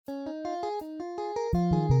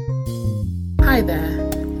Hi there,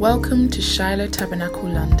 welcome to Shiloh Tabernacle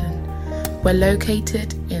London. We're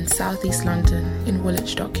located in South East London in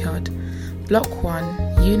Woolwich Dockyard, Block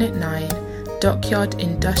 1, Unit 9, Dockyard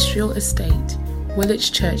Industrial Estate,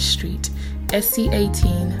 Woolwich Church Street,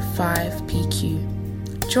 SC18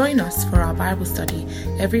 5PQ. Join us for our Bible study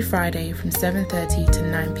every Friday from 7:30 to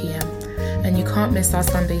 9 p.m. And you can't miss our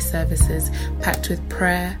Sunday services packed with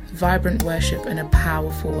prayer, vibrant worship and a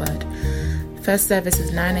powerful word. First service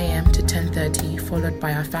is 9 a.m. to 10:30, followed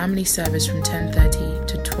by our family service from 10:30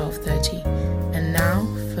 to 12:30. And now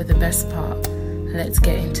for the best part, let's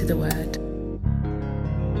get into the word.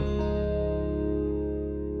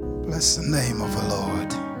 Bless the name of the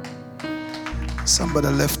Lord. Somebody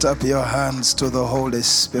lift up your hands to the Holy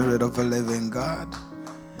Spirit of the living God.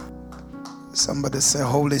 Somebody say,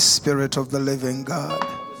 Holy Spirit of the living God,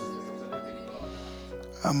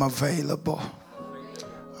 I'm available.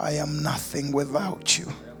 I am nothing without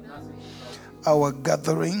you. Our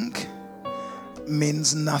gathering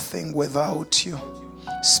means nothing without you.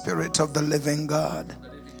 Spirit of the living God,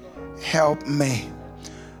 help me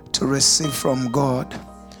to receive from God.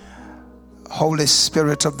 Holy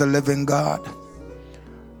Spirit of the living God,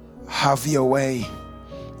 have your way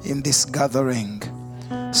in this gathering.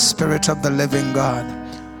 Spirit of the living God,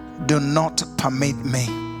 do not permit me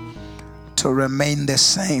to remain the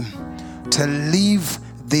same, to leave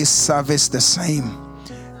this service the same.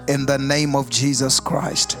 In the name of Jesus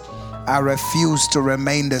Christ, I refuse to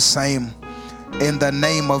remain the same. In the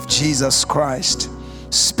name of Jesus Christ,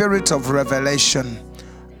 Spirit of revelation,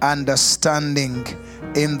 understanding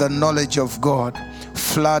in the knowledge of God,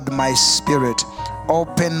 flood my spirit,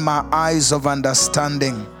 open my eyes of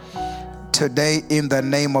understanding today in the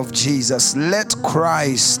name of Jesus. Let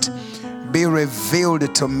Christ be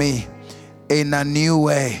revealed to me in a new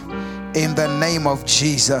way in the name of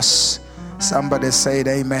Jesus. Somebody say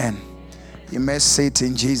amen. You may sit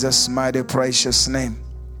in Jesus' mighty precious name.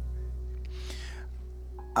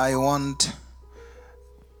 I want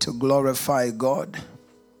to glorify God,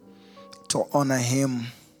 to honor Him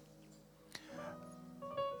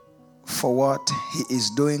for what He is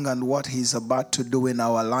doing and what He's about to do in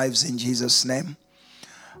our lives in Jesus' name.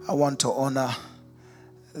 I want to honor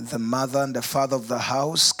the mother and the father of the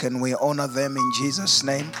house. Can we honor them in Jesus'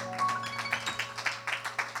 name?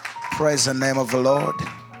 Praise the name of the Lord.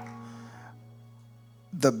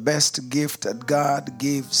 The best gift that God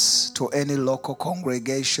gives to any local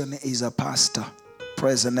congregation is a pastor.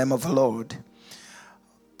 Praise the name of the Lord.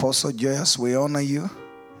 Apostle Joyce, we honor you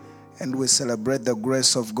and we celebrate the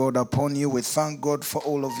grace of God upon you. We thank God for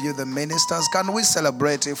all of you, the ministers. Can we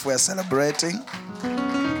celebrate if we are celebrating?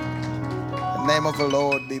 The name of the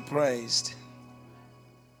Lord be praised.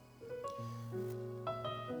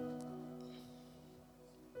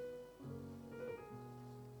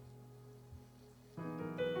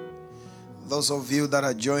 Those of you that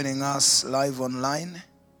are joining us live online,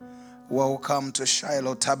 welcome to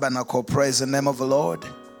Shiloh Tabernacle. Praise the name of the Lord.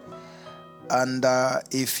 And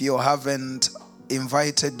if you haven't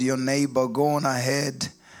invited your neighbor, go on ahead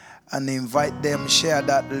and invite them. Share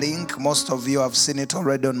that link. Most of you have seen it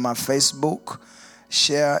already on my Facebook.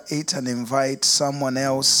 Share it and invite someone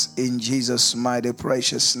else in Jesus' mighty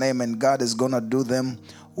precious name. And God is going to do them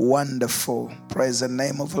wonderful. Praise the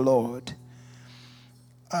name of the Lord.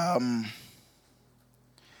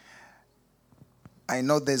 I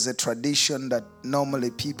know there's a tradition that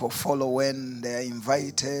normally people follow when they're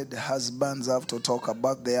invited. Husbands have to talk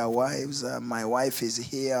about their wives. My wife is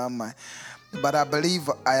here. But I believe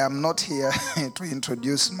I am not here to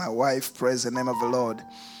introduce my wife. Praise the name of the Lord.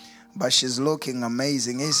 But she's looking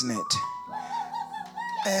amazing, isn't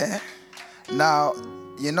it? Now,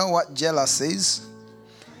 you know what jealous is?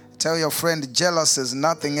 Tell your friend, jealous is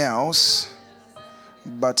nothing else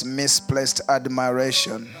but misplaced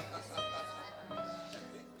admiration.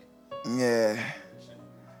 Yeah.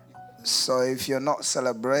 So if you're not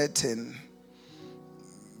celebrating,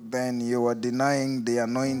 then you are denying the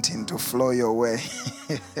anointing to flow your way.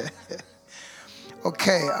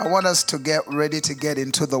 Okay, I want us to get ready to get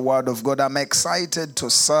into the Word of God. I'm excited to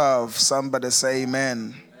serve. Somebody say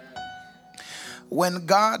amen. When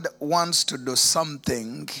God wants to do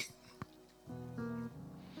something,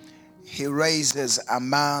 He raises a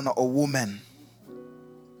man or woman.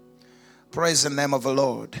 Praise the name of the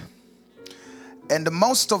Lord. And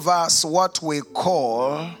most of us, what we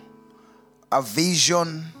call a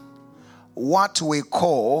vision, what we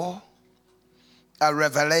call a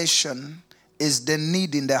revelation, is the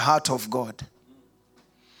need in the heart of God.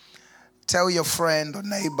 Tell your friend or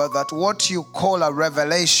neighbor that what you call a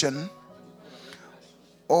revelation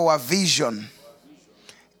or a vision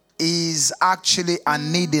is actually a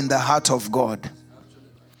need in the heart of God.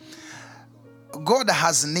 God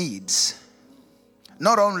has needs.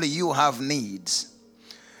 Not only you have needs.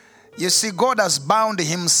 You see, God has bound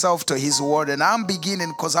himself to his word. And I'm beginning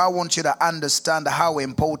because I want you to understand how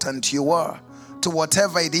important you are to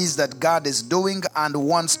whatever it is that God is doing and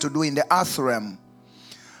wants to do in the earth realm.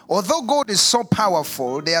 Although God is so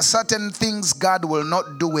powerful, there are certain things God will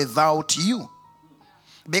not do without you.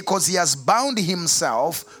 Because he has bound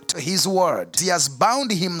himself to his word. He has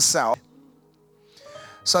bound himself.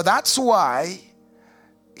 So that's why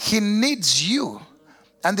he needs you.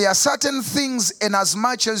 And there are certain things, in as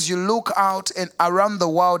much as you look out and around the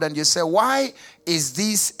world and you say, why is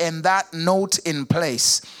this and that not in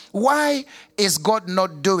place? Why is God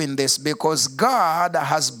not doing this? Because God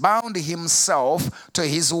has bound himself to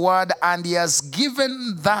his word and he has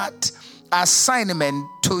given that assignment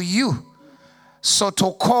to you. So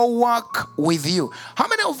to co-work with you. How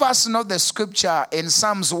many of us know the scripture in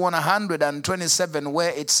Psalms 127 where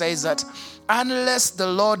it says that unless the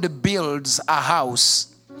Lord builds a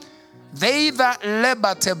house, they that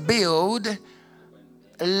labor to build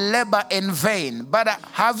labor in vain. But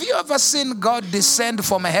have you ever seen God descend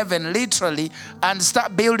from heaven literally and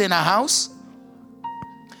start building a house?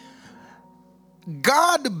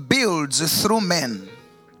 God builds through men.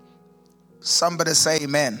 Somebody say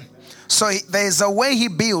amen. So there's a way he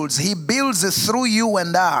builds. He builds through you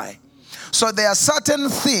and I. So there are certain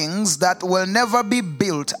things that will never be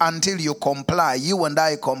built until you comply. You and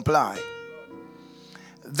I comply.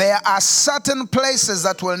 There are certain places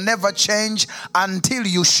that will never change until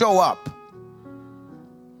you show up.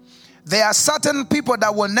 There are certain people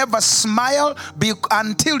that will never smile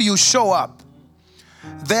until you show up.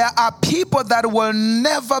 There are people that will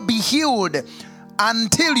never be healed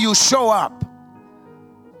until you show up.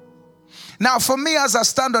 Now, for me, as I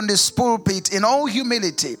stand on this pulpit, in all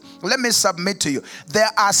humility, let me submit to you. There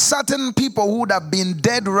are certain people who would have been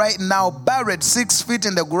dead right now, buried 6 feet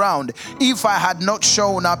in the ground, if I had not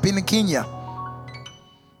shown up in Kenya.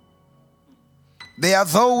 There are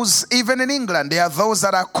those, even in England, there are those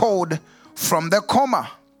that are called from the coma.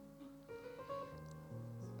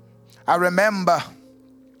 I remember,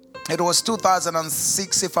 it was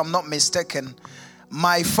 2006, if I'm not mistaken,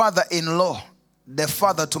 my father-in-law, the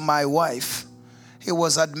father to my wife, he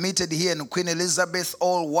was admitted here in Queen Elizabeth,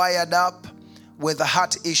 all wired up with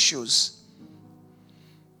heart issues.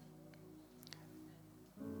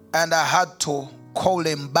 And I had to call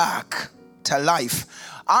him back to life.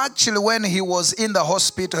 Actually, when he was in the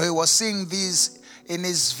hospital, he was seeing these in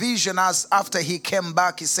his vision. As after he came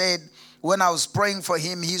back, he said, when I was praying for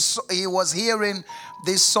him, he was hearing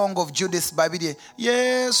this song of Judith Babidi.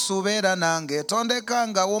 Yes, and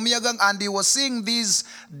he was seeing these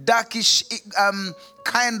darkish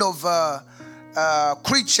kind of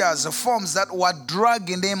creatures, forms that were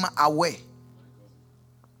dragging him away.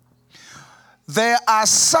 There are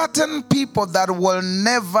certain people that will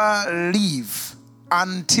never leave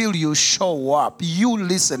until you show up. You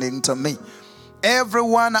listening to me.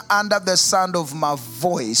 Everyone under the sound of my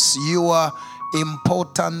voice, you are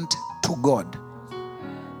important to God.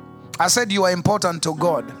 I said you are important to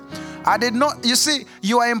God. I did not, you see,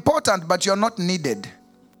 you are important, but you're not needed.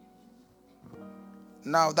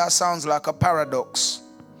 Now that sounds like a paradox.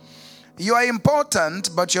 You are important,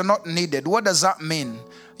 but you're not needed. What does that mean?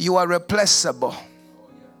 You are replaceable.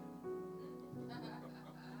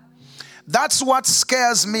 That's what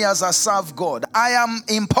scares me as I serve God. I am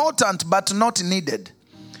important but not needed.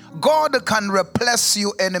 God can replace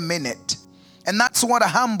you any minute. And that's what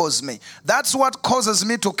humbles me. That's what causes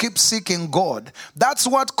me to keep seeking God. That's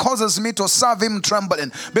what causes me to serve him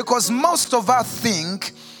trembling. Because most of us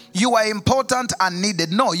think you are important and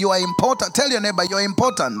needed. No, you are important. Tell your neighbor you're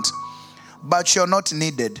important, but you're not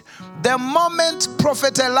needed. The moment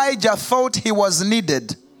Prophet Elijah thought he was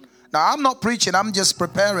needed. Now, I'm not preaching. I'm just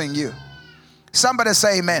preparing you. Somebody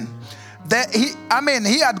say amen.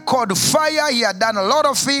 He had called fire. He had done a lot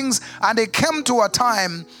of things. And it came to a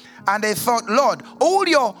time and they thought, Lord, all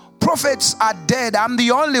your prophets are dead. I'm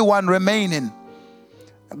the only one remaining.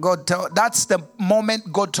 That's the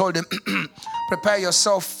moment God told him, prepare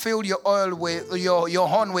yourself, fill your oil with your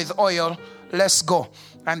horn with oil. Let's go.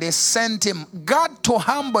 And they sent him. God, to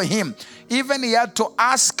humble him, even he had to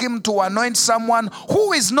ask him to anoint someone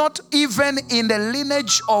who is not even in the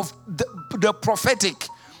lineage of the prophetic,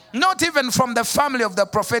 not even from the family of the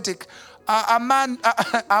prophetic.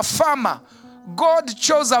 A farmer. God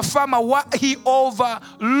chose a farmer. He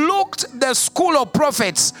overlooked the school of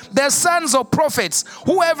prophets, the sons of prophets,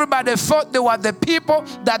 who everybody thought they were the people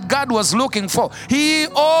that God was looking for.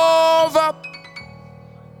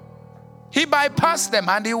 He bypassed them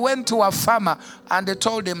and he went to a farmer and they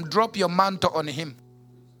told him, drop your mantle on him.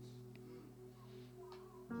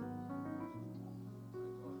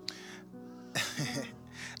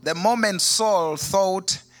 The moment Saul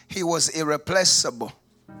thought he was irreplaceable,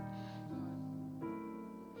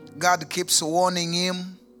 God keeps warning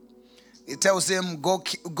him. He tells him, go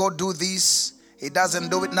do this. He doesn't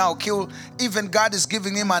do it now. Even God is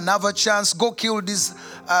giving him another chance. Go kill these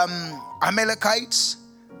Amalekites.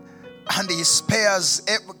 And he spares,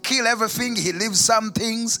 kill everything. He leaves some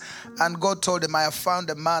things. And God told him, I have found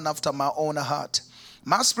a man after my own heart.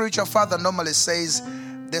 My spiritual father normally says,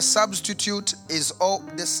 the substitutes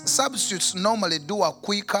normally do a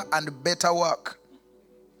quicker and better work.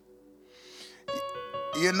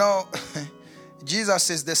 You know, Jesus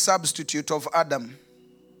is the substitute of Adam.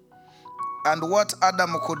 And what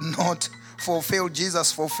Adam could not fulfill,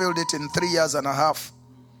 Jesus fulfilled it in 3.5 years.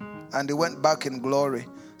 And he went back in glory.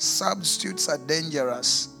 Substitutes are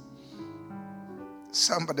dangerous.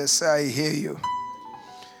 Somebody say, I hear you.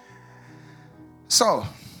 So,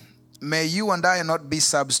 may you and I not be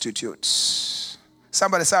substitutes.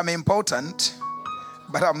 Somebody say, I'm important,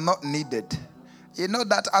 but I'm not needed. You know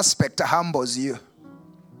that aspect humbles you.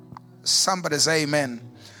 Somebody say amen.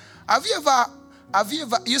 Have you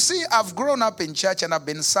ever, you see, I've grown up in church and I've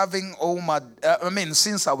been serving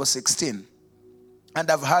since I was 16. And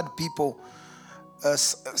I've had people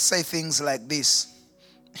say things like this.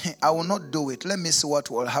 I will not do it. Let me see what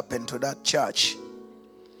will happen to that church.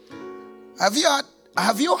 Have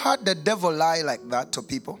you heard the devil lie like that to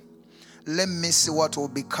people? Let me see what will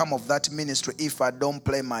become of that ministry if I don't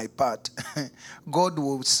play my part. God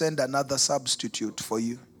will send another substitute for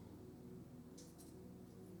you.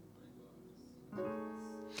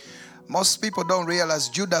 Most people don't realize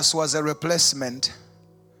Judas was a replacement.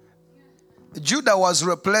 Judah was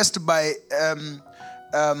replaced by,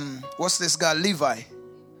 what's this guy, Levi.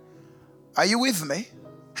 Are you with me?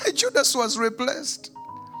 Judas was replaced.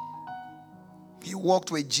 He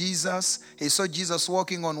walked with Jesus. He saw Jesus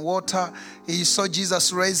walking on water. He saw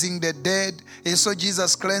Jesus raising the dead. He saw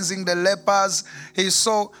Jesus cleansing the lepers.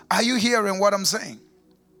 Are you hearing what I'm saying?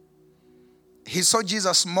 He saw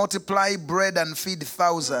Jesus multiply bread and feed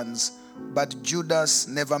thousands, but Judas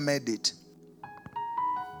never made it.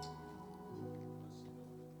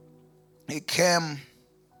 He came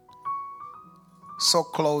so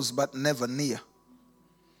close but never near.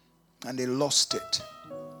 And he lost it.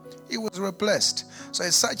 He was replaced. So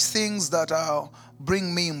it's such things that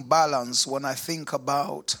bring me in balance when I think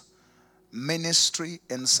about ministry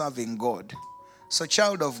and serving God. So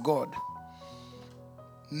child of God,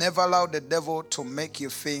 never allow the devil to make you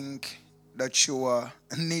think that you are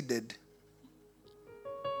needed.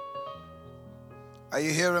 Are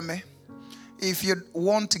you hearing me? If you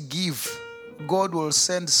want to give, God will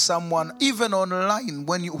send someone, even online,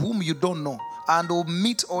 whom you don't know, and will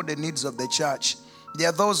meet all the needs of the church. There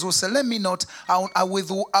are those who say, let me not, I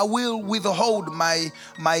will withhold my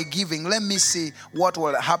giving. Let me see what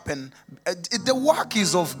will happen. The work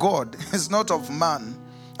is of God. It's not of man.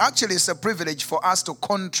 Actually, it's a privilege for us to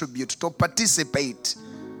contribute, to participate.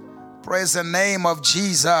 Praise the name of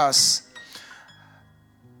Jesus.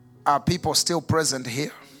 Are people still present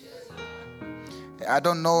here? I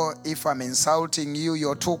don't know if I'm insulting you.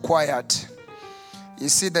 You're too quiet. You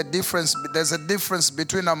see the difference? There's a difference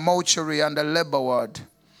between a mortuary and a labor ward.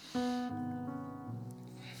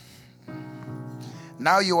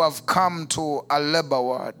 Now you have come to a labor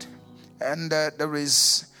ward. And there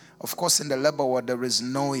is, of course, in the labor ward, there is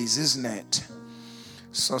noise, isn't it?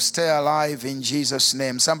 So stay alive in Jesus'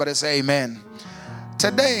 name. Somebody say amen.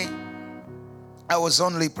 Today, I was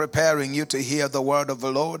only preparing you to hear the word of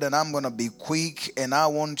the Lord, and I'm going to be quick, and I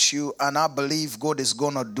want you, and I believe God is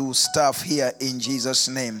going to do stuff here in Jesus'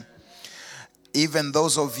 name. Even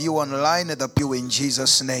those of you online at the pew, in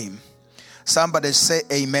Jesus' name. Somebody say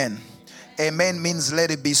amen. Amen means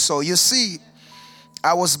let it be so. You see,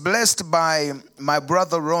 I was blessed by my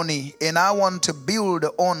brother Ronnie, and I want to build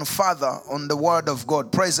on further on the word of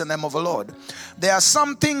God. Praise the name of the Lord. There are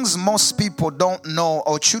some things most people don't know,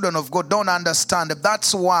 or children of God don't understand.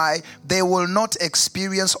 That's why they will not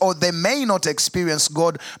experience, or they may not experience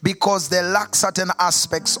God, because they lack certain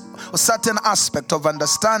aspects, or certain aspect of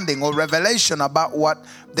understanding or revelation about what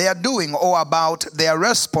they are doing, or about their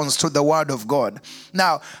response to the word of God.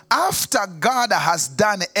 Now, after God has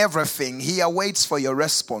done everything, he awaits for your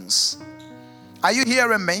response. Are you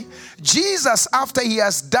hearing me? Jesus, after he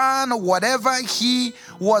has done whatever he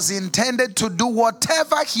was intended to do,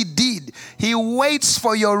 whatever he did, he waits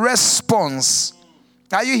for your response.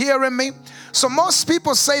 Are you hearing me? So most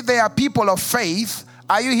people say they are people of faith.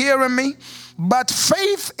 Are you hearing me? But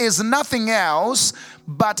faith is nothing else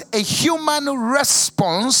but a human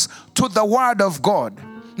response to the word of God.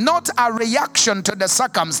 Not a reaction to the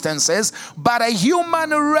circumstances, but a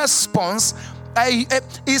human response.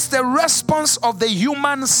 It's the response of the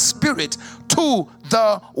human spirit to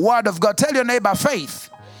the word of God. Tell your neighbor,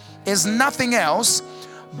 faith is nothing else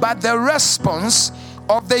but the response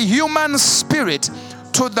of the human spirit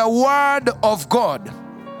to the word of God.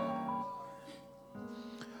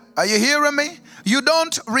 Are you hearing me? You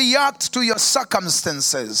don't react to your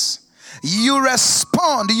circumstances. You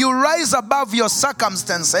respond. You rise above your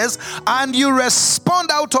circumstances and you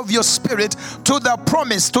respond out of your spirit to the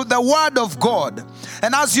promise, to the word of God.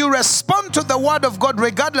 And as you respond to the word of God,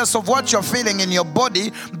 regardless of what you're feeling in your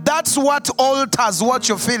body, that's what alters what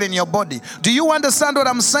you feel in your body. Do you understand what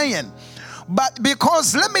I'm saying? But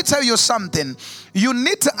because, let me tell you something, you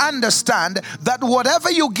need to understand that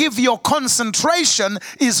whatever you give your concentration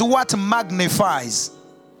is what magnifies.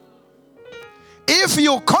 If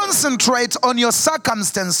you concentrate on your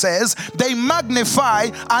circumstances, they magnify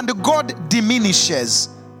and God diminishes.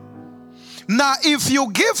 Now, if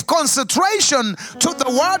you give concentration to the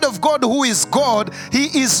word of God, who is God,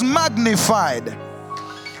 he is magnified.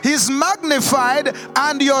 He's magnified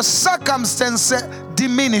and your circumstance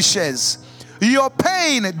diminishes. Your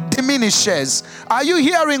pain diminishes. Are you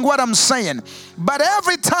hearing what I'm saying? But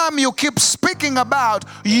every time you keep speaking about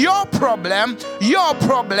your problem,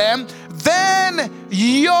 then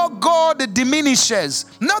your God diminishes.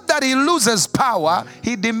 Not that he loses power,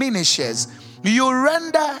 he diminishes. You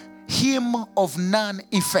render him of none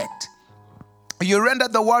effect. You render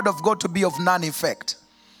the word of God to be of none effect.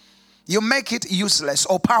 You make it useless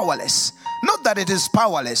or powerless. Not that it is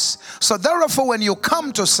powerless. So therefore, when you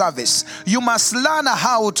come to service, you must learn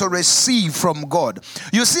how to receive from God.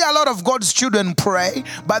 You see a lot of God's children pray,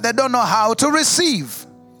 but they don't know how to receive.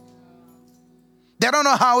 They don't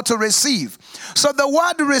know how to receive. So the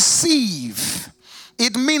word receive,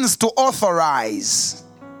 it means to authorize.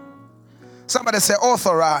 Somebody say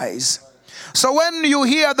authorize. So when you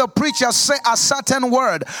hear the preacher say a certain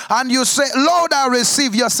word and you say, Lord, I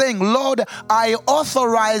receive, you're saying, Lord, I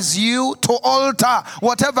authorize you to alter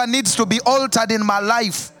whatever needs to be altered in my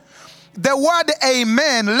life. The word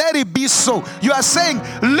amen, let it be so. You are saying,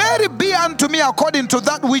 let it be unto me according to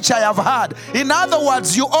that which I have heard. In other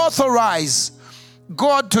words, you authorize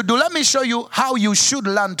God to do. Let me show you how you should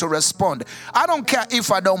learn to respond. I don't care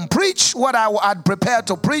if I don't preach what I had prepared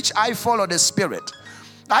to preach, I follow the Spirit.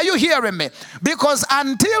 Are you hearing me? Because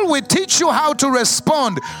until we teach you how to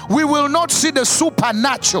respond, we will not see the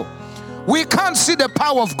supernatural. We can't see the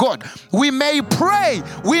power of God. We may pray,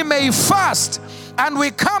 we may fast, and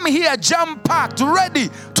we come here jam-packed, ready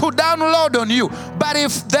to download on you. But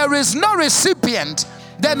if there is no recipient,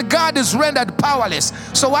 then God is rendered powerless.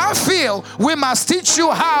 So I feel we must teach you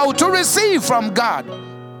how to receive from God.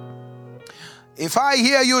 If I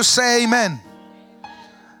hear you say amen,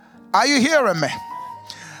 are you hearing me?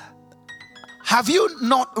 Have you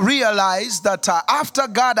not realized that after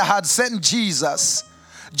God had sent Jesus,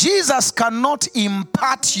 Jesus cannot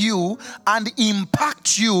impart you and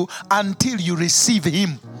impact you until you receive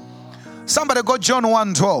him? Somebody go John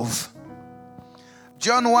 1:12.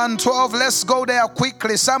 John 1:12, let's go there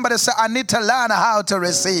quickly. Somebody say, I need to learn how to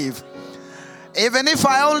receive. Even if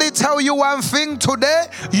I only tell you one thing today,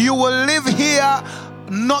 you will live here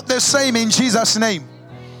not the same in Jesus' name.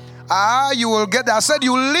 You will get there. I said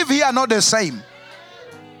you live here not the same.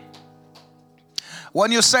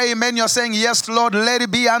 When you say amen, you're saying, yes, Lord, let it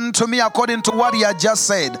be unto me according to what he had just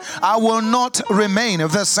said. I will not remain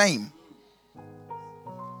the same.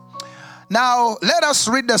 Now, let us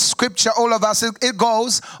read the scripture, all of us. It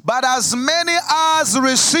goes, but as many as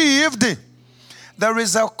received, there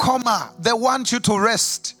is a comma. They want you to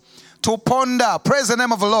rest, to ponder. Praise the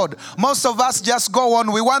name of the Lord. Most of us just go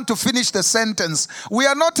on. We want to finish the sentence. We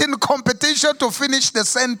are not in competition to finish the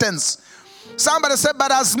sentence. Somebody said,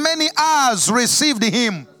 but as many as received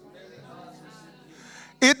him.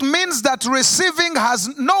 It means that receiving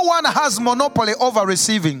no one has monopoly over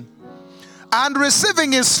receiving. And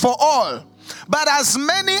receiving is for all. But as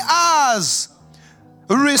many as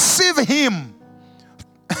receive him.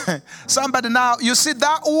 Somebody now, you see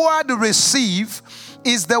that word receive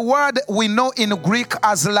is the word we know in Greek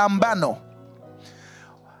as lambano.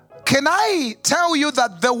 Can I tell you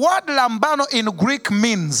that the word lambano in Greek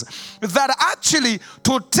means that actually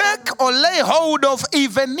to take or lay hold of,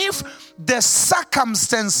 even if the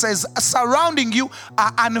circumstances surrounding you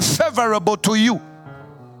are unfavorable to you.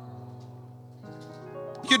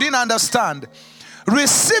 You didn't understand.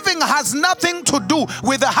 Receiving has nothing to do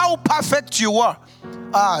with how perfect you are.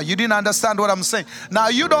 You didn't understand what I'm saying. Now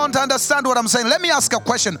you don't understand what I'm saying. Let me ask a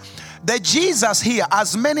question. The Jesus here,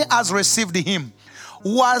 as many as received him,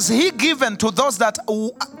 was he given to those that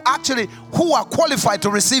who are qualified to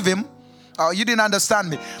receive him? You didn't understand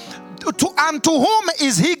me. And to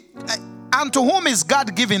whom is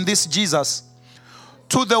God giving this Jesus?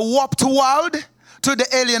 To the warped world, to the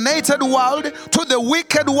alienated world, to the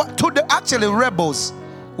wicked world, to the actually rebels.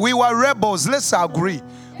 We were rebels. Let's agree.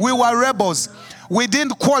 We were rebels. We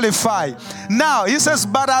didn't qualify. Now he says,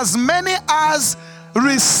 but as many as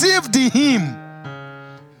received him.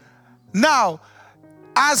 Now,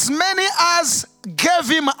 as many as gave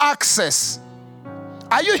him access.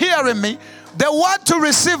 Are you hearing me? The word to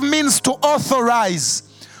receive means to authorize,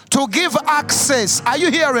 to give access. Are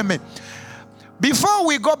you hearing me? Before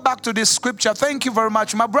we go back to this scripture, thank you very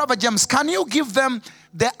much. My brother James, can you give them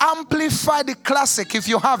the Amplified Classic if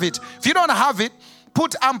you have it? If you don't have it,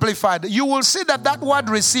 put Amplified. You will see that word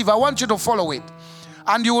receive, I want you to follow it.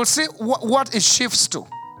 And you will see what it shifts to.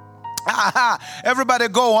 Everybody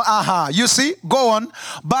go on. You see? Go on.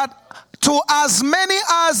 But to as many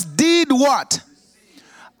as did what?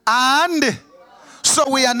 And so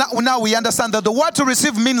now we understand that the word to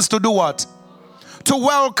receive means to do what? To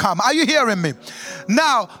welcome. Are you hearing me?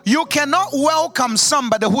 Now, you cannot welcome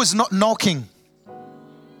somebody who is not knocking.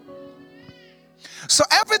 So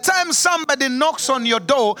every time somebody knocks on your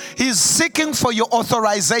door, he's seeking for your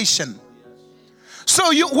authorization. So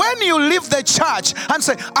when you leave the church and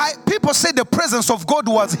say, people say the presence of God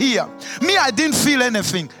was here. Me, I didn't feel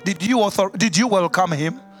anything. Did you welcome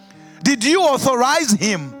him? Did you authorize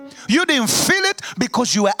him? You didn't feel it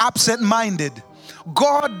because you were absent-minded.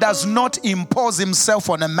 God does not impose himself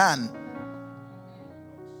on a man.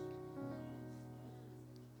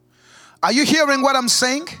 Are you hearing what I'm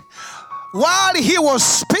saying? While he was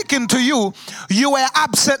speaking to you, you were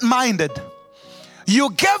absent-minded.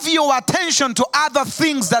 You gave your attention to other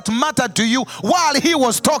things that mattered to you while he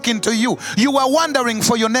was talking to you. You were wondering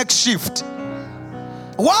for your next shift.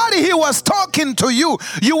 While he was talking to you,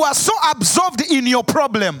 you were so absorbed in your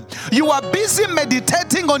problem. You were busy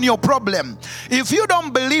meditating on your problem. If you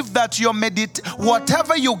don't believe that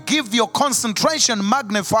whatever you give your concentration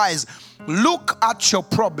magnifies, look at your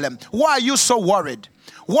problem. Why are you so worried?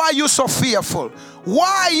 Why are you so fearful?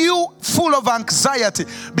 Why are you full of anxiety?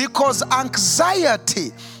 Because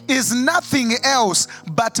anxiety is nothing else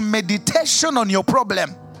but meditation on your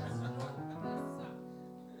problem.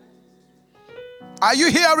 Are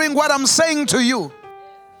you hearing what I'm saying to you?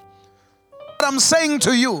 What I'm saying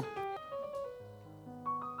to you.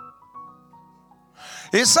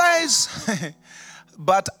 He says,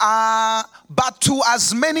 but to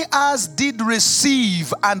as many as did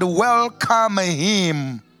receive and welcome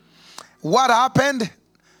him. What happened?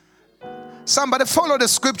 Somebody follow the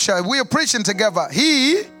scripture. We are preaching together.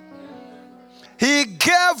 He gave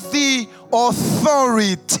the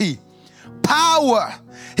authority, power.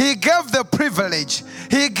 He gave the privilege.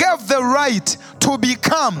 He gave the right to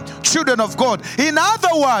become children of God. In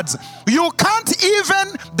other words, you can't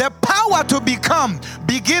even, the power to become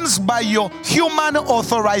begins by your human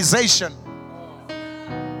authorization.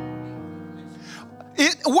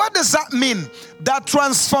 What does that mean? That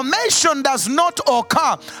transformation does not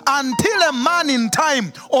occur until a man in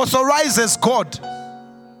time authorizes God.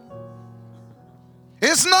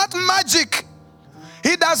 It's not magic.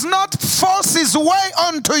 He does not force his way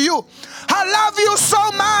onto you. I love you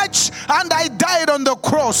so much and I died on the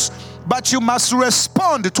cross. But you must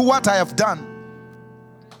respond to what I have done.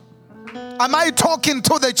 Am I talking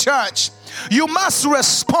to the church? You must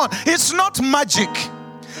respond. It's not magic.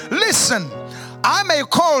 Listen, I may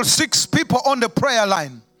call 6 people on the prayer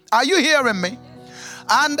line. Are you hearing me?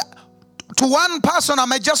 And to one person, I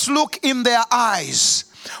may just look in their eyes.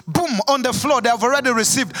 Boom, on the floor, they have already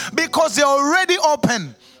received. Because they're already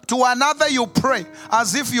open. To another, you pray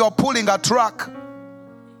as if you're pulling a truck.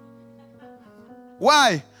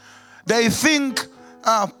 Why? They think,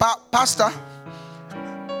 Pastor,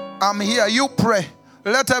 I'm here, you pray.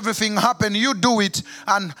 Let everything happen, you do it.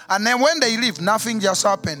 And then when they leave, nothing just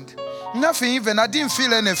happened. Nothing even, I didn't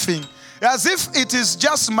feel anything. As if it is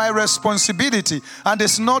just my responsibility and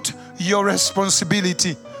it's not your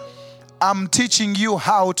responsibility. I'm teaching you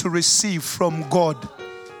how to receive from God.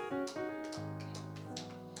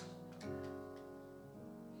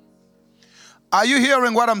 Are you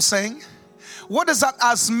hearing what I'm saying? What is that?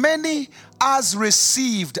 As many as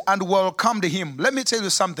received and welcomed him. Let me tell you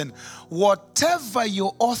something. Whatever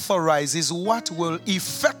you authorize is what will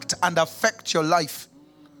affect and affect your life.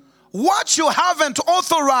 What you haven't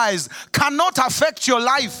authorized cannot affect your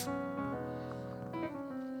life.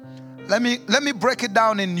 Let me break it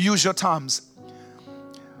down in usual terms.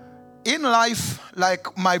 In life,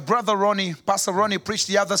 like my brother Ronnie, Pastor Ronnie preached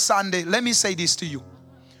the other Sunday, let me say this to you.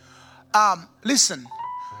 Listen,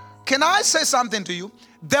 can I say something to you?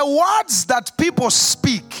 The words that people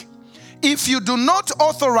speak, if you do not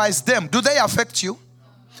authorize them, do they affect you?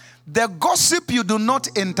 The gossip you do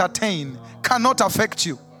not entertain cannot affect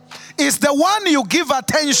you. It's the one you give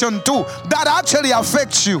attention to that actually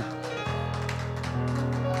affects you.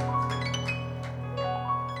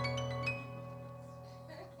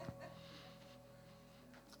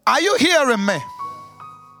 Are you hearing me?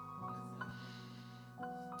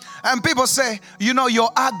 And people say, you know,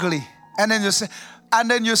 you're ugly. And then you say,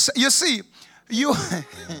 you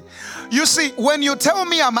see, when you tell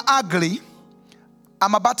me I'm ugly,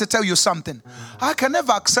 I'm about to tell you something. I can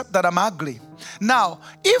never accept that I'm ugly. Now,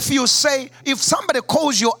 if somebody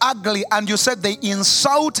calls you ugly and you said they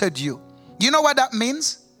insulted you, you know what that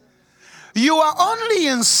means? You are only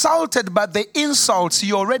insulted by the insults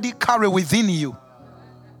you already carry within you.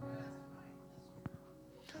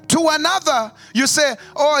 To another, you say,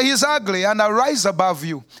 oh, he's ugly, and I rise above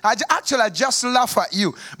you. I just laugh at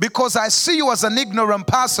you because I see you as an ignorant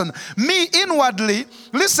person. Me, inwardly,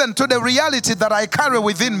 listen to the reality that I carry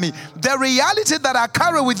within me. The reality that I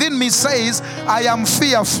carry within me says, I am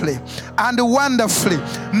fearfully and wonderfully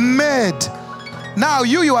made. Now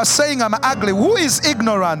you are saying I'm ugly. Who is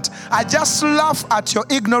ignorant? I just laugh at your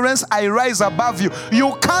ignorance. I rise above you.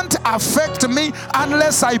 You can't affect me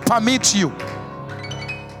unless I permit you.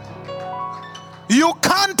 You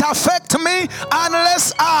can't affect me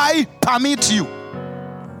unless I permit you.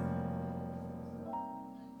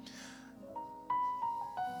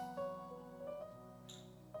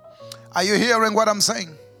 Are you hearing what I'm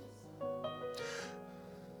saying?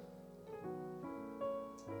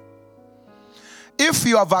 If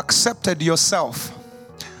you have accepted yourself,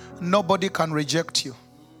 nobody can reject you.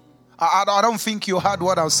 I don't think you heard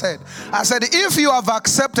what I said. I said, if you have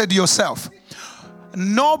accepted yourself,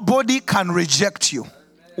 nobody can reject you.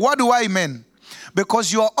 What do I mean?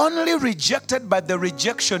 Because you are only rejected by the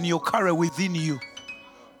rejection you carry within you.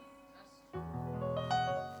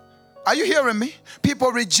 Are you hearing me?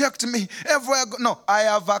 People reject me everywhere I go. No, I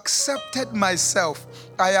have accepted myself.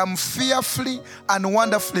 I am fearfully and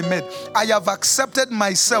wonderfully made. I have accepted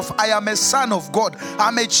myself. I am a son of God.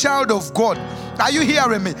 I'm a child of God. Are you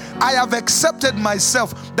hearing me? I have accepted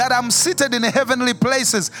myself that I'm seated in heavenly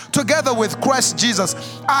places together with Christ Jesus.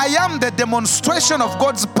 I am the demonstration of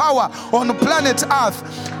God's power on planet Earth.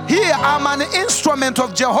 Here I'm an instrument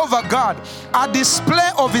of Jehovah God, a display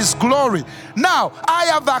of His glory. Now, I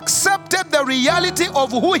have accepted the reality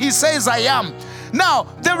of who He says I am. Now,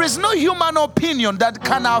 there is no human opinion that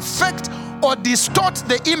can affect or distort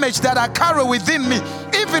the image that I carry within me.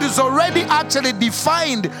 If it is already actually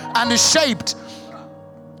defined and shaped,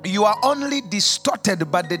 you are only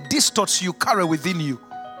distorted by the distorts you carry within you.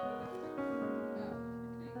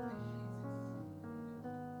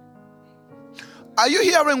 Are you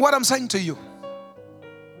hearing what I'm saying to you?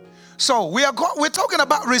 So we're talking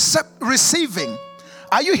about receiving.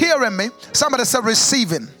 Are you hearing me? Somebody said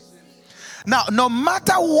receiving. Now, no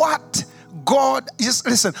matter what God is,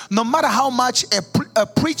 listen, no matter how much a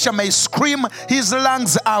preacher may scream his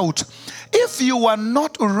lungs out, if you are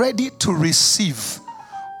not ready to receive,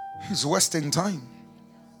 he's wasting time.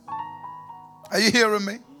 Are you hearing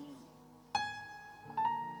me?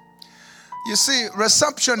 You see,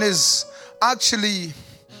 reception is actually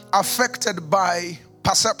affected by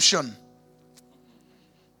perception.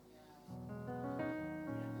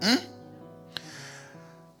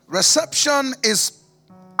 Reception is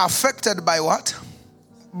affected by what?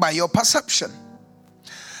 By your perception.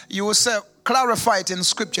 You will say, clarify it in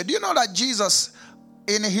scripture. Do you know that Jesus,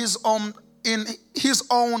 in his own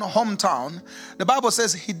hometown, the Bible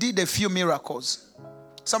says he did a few miracles.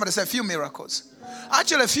 Somebody say a few miracles.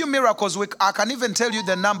 Actually, a few miracles, I can even tell you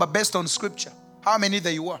the number based on scripture, how many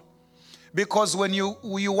they were. Because when you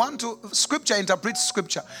want to, scripture interprets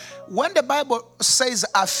scripture. When the Bible says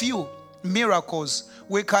a few miracles,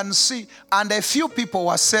 we can see, and a few people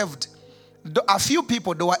were saved. A few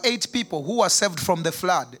people, there were 8 people who were saved from the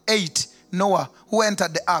flood. 8, Noah, who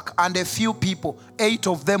entered the ark, and a few people, 8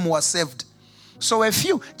 of them were saved. So a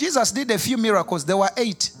few, Jesus did a few miracles, there were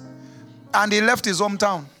 8. And he left his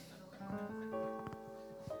hometown.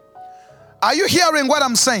 Are you hearing what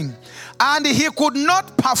I'm saying? And he could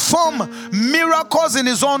not perform miracles in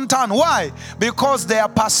his own town. Why? Because their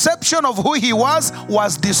perception of who he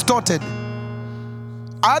was distorted.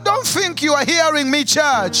 I don't think you are hearing me,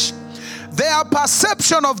 church. Their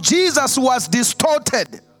perception of Jesus was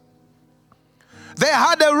distorted. They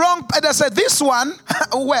had a wrong, they said, this one,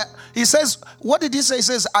 well, He says, what did he say? He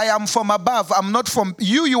says, I am from above. I'm not from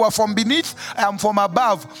you. You are from beneath. I am from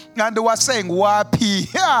above. And they were saying,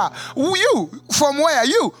 Wapi. Yeah. You? From where?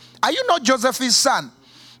 You? Are you not Joseph's son?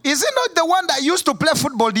 Is he not the one that used to play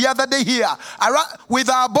football the other day here with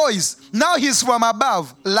our boys? Now he's from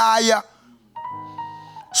above. Liar.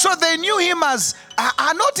 So they knew him as,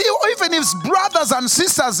 are not even his brothers and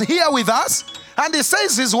sisters here with us? And he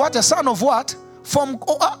says he's what? A son of what? From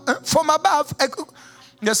above.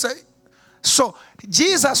 Yes. So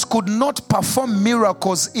Jesus could not perform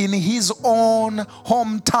miracles in his own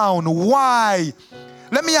hometown. Why?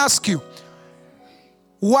 Let me ask you.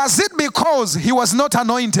 Was it because he was not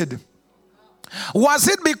anointed? Was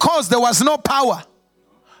it because there was no power?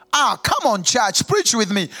 Come on, church, preach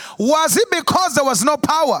with me. Was it because there was no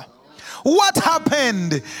power? What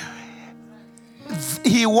happened?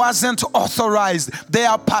 He wasn't authorized.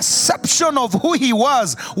 Their perception of who he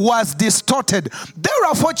was distorted.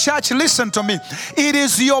 Therefore, church, listen to me. It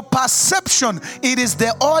is your perception. It is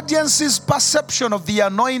the audience's perception of the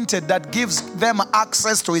anointed that gives them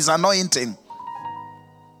access to his anointing.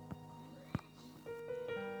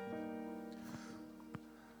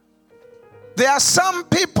 There are some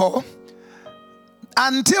people,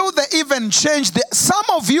 until they even change, some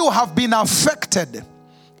of you have been affected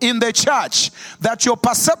in the church, that your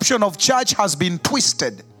perception of church has been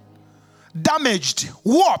twisted, damaged,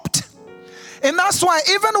 warped. And that's why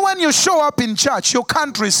even when you show up in church, you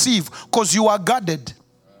can't receive because you are guarded.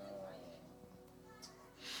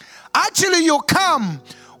 Actually, you come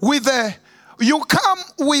with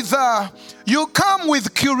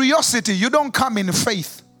curiosity. You don't come in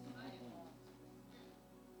faith.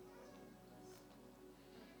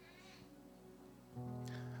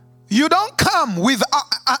 You don't come with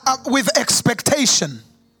expectation.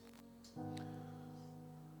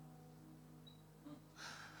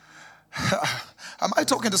 Am I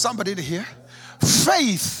talking to somebody here?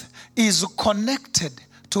 Faith is connected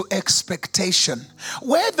to expectation.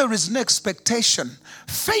 Where there is no expectation,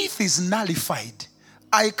 faith is nullified.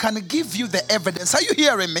 I can give you the evidence. Are you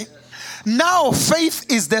hearing me? Now faith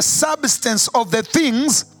is the substance of the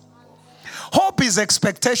things. Hope is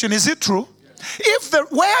expectation. Is it true?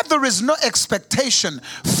 Where there is no expectation,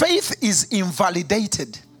 faith is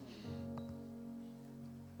invalidated.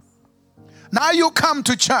 Now you come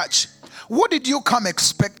to church. What did you come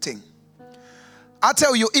expecting? I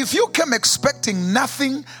tell you, if you came expecting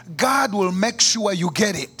nothing, God will make sure you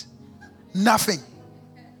get it. Nothing.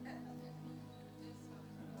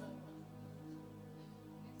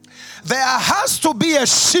 There has to be a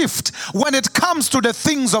shift when it comes to the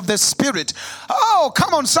things of the Spirit. Oh,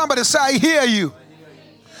 come on, somebody say, I hear you.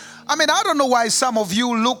 I mean, I don't know why some of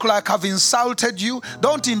you look like I've insulted you.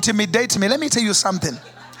 Don't intimidate me. Let me tell you something.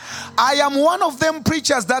 I am one of them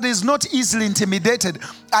preachers that is not easily intimidated.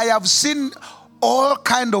 I have seen all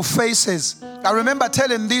kind of faces. I remember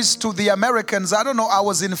telling this to the Americans. I don't know, I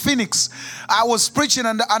was in Phoenix. I was preaching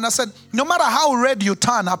and I said, no matter how red you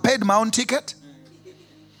turn, I paid my own ticket.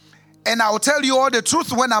 And I'll tell you all the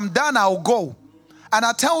truth. When I'm done, I'll go. And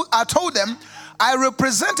I told them, I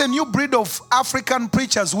represent a new breed of African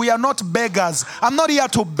preachers. We are not beggars. I'm not here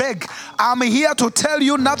to beg. I'm here to tell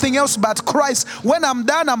you nothing else but Christ. When I'm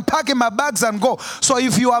done, I'm packing my bags and go. So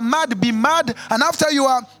if you are mad, be mad. And after you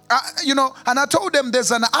are, and I told them there's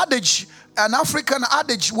an adage, an African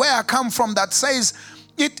adage where I come from that says,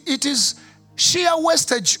 it is sheer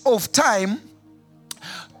wastage of time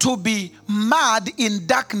to be mad in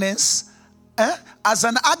darkness, as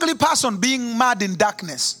an ugly person being mad in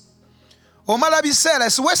darkness. Omalabi said,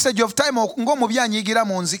 it's wastage of time.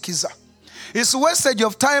 It's wastage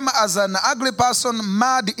of time as an ugly person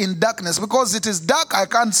mad in darkness, because it is dark, I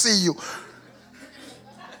can't see you.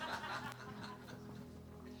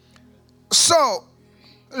 So,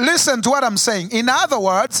 listen to what I'm saying. In other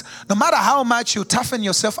words, no matter how much you toughen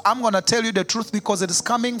yourself, I'm going to tell you the truth because it is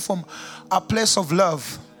coming from a place of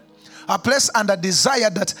love. A place and a desire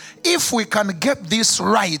that if we can get this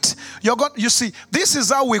right, you see, this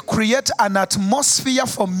is how we create an atmosphere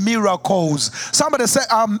for miracles. Somebody say,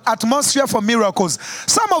 atmosphere for miracles.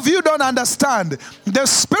 Some of you don't understand. The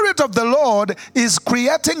Spirit of the Lord is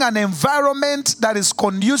creating an environment that is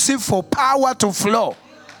conducive for power to flow.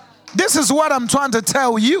 This is what I'm trying to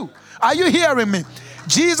tell you. Are you hearing me?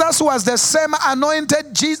 Jesus was the same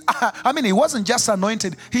anointed. He wasn't just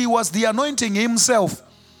anointed. He was the anointing himself.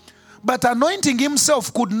 But anointing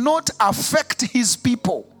himself could not affect his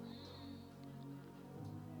people.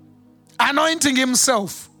 Anointing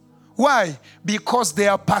himself. Why? Because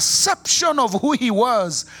their perception of who he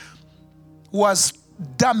was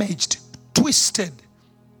damaged, twisted.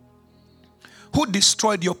 Who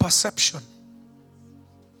destroyed your perception?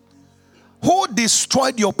 Who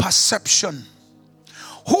destroyed your perception?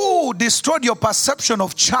 Who destroyed your perception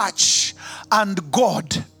of church and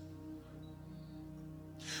God?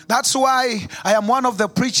 That's why I am one of the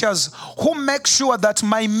preachers who make sure that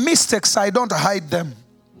my mistakes, I don't hide them.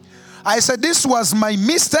 I said, this was my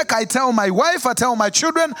mistake. I tell my wife, I tell my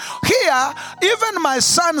children. Here, even my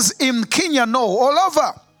sons in Kenya know, all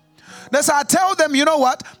over. So I tell them, you know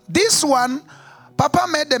what? This one, Papa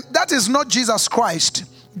made them. That is not Jesus Christ.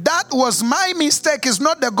 That was my mistake. It's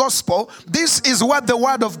not the gospel. This is what the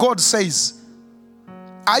word of God says.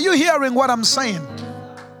 Are you hearing what I'm saying?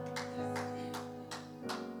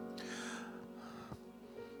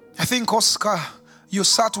 I think, Oscar, you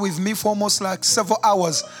sat with me for almost like several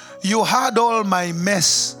hours. You heard all my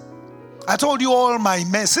mess. I told you all my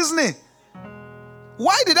mess, isn't it?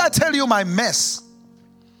 Why did I tell you my mess?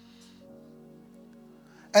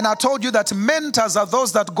 And I told you that mentors are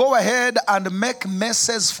those that go ahead and make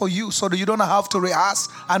messes for you so that you don't have to rehearse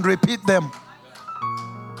and repeat them.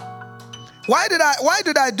 Why did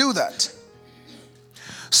I do that?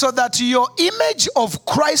 So that your image of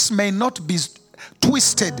Christ may not be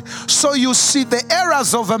twisted. So you see the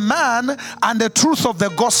errors of a man and the truth of the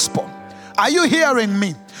gospel. Are you hearing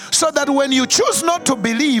me? So that when you choose not to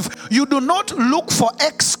believe, you do not look for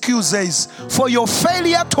excuses for your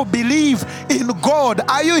failure to believe in God.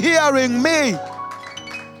 Are you hearing me?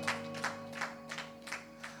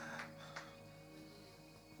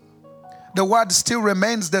 The word still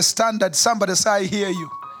remains the standard. Somebody say, I hear you.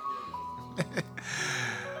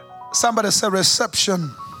 Somebody say,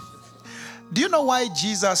 reception. Do you know why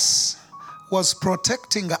Jesus was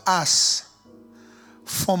protecting us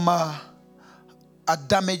from a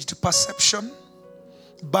damaged perception?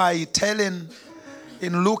 By telling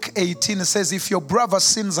in Luke 18, it says, if your brother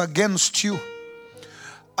sins against you,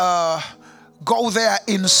 go there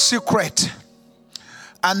in secret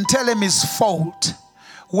and tell him his fault.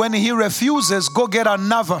 When he refuses, go get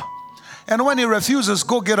another. And when he refuses,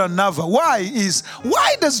 go get another. Why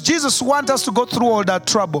does Jesus want us to go through all that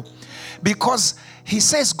trouble? Because he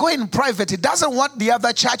says go in private. He doesn't want the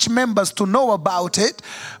other church members to know about it,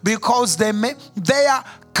 because their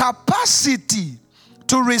capacity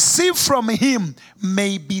to receive from him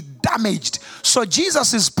may be damaged. So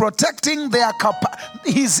Jesus is protecting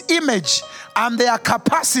his image and their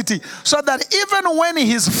capacity, so that even when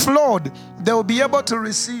he's flawed, they will be able to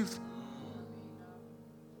receive.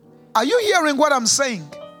 Are you hearing what I'm saying?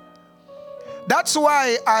 That's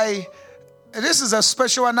why this is a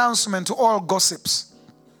special announcement to all gossips.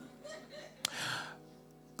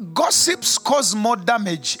 Gossips cause more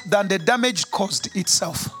damage than the damage caused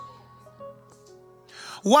itself.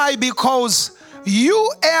 Why? Because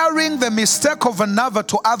you airing the mistake of another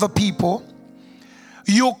to other people,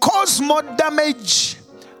 you cause more damage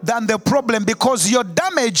than the problem, because your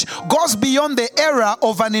damage goes beyond the error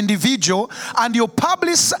of an individual, and you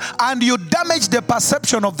publish and you damage the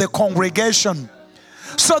perception of the congregation.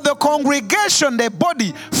 So the congregation, the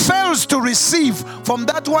body, fails to receive from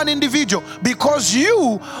that one individual because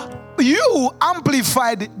you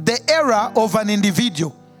amplified the error of an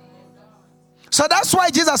individual. So that's why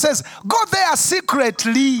Jesus says, go there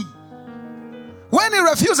secretly. When he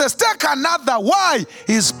refuses, take another. Why?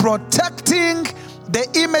 He's protecting the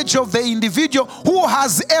image of the individual who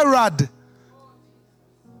has erred,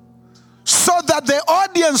 so that the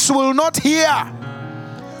audience will not hear.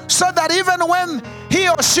 So that even when he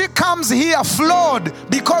or she comes here flawed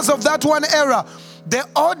because of that one error, the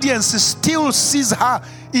audience still sees her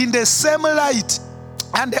in the same light,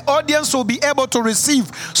 and the audience will be able to receive,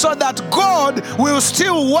 so that God will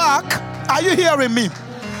still work. Are you hearing me?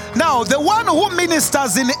 Now, the one who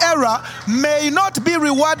ministers in error may not be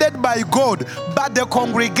rewarded by God, but the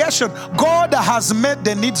congregation. God has met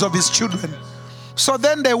the needs of his children. So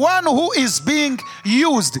then the one who is being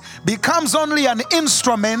used becomes only an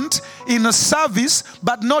instrument in a service,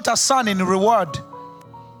 but not a son in reward.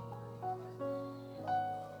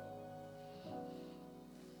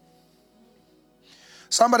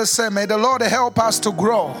 Somebody say, may the Lord help us to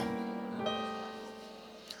grow.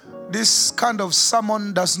 This kind of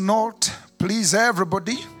sermon does not please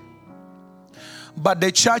everybody, but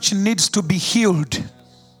the church needs to be healed.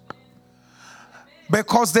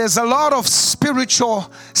 Because there's a lot of spiritual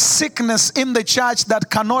sickness in the church that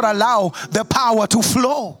cannot allow the power to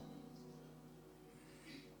flow.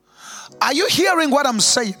 Are you hearing what I'm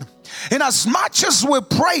saying? In as much as we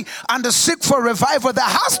pray and seek for revival, there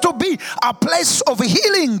has to be a place of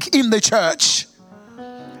healing in the church.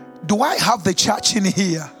 Do I have the church in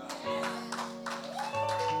here?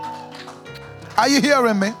 Are you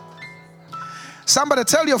hearing me? Somebody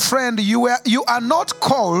tell your friend, you are not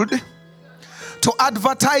called to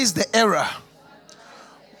advertise the error,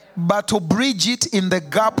 but to bridge it in the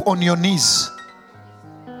gap on your knees.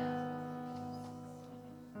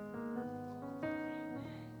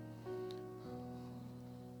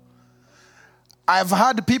 I've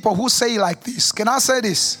heard people who say like this. Can I say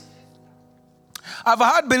this? I've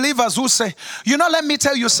heard believers who say, let me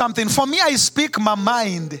tell you something. For me, I speak my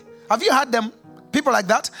mind. Have you heard them? People like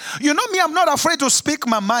that? Me, I'm not afraid to speak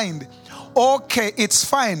my mind. Okay, it's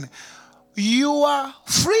fine. You are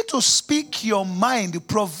free to speak your mind,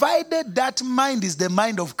 provided that mind is the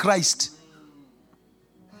mind of Christ.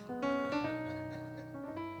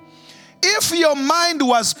 If your mind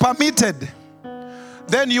was permitted,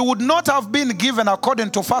 then you would not have been given,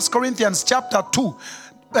 according to 1 Corinthians chapter 2.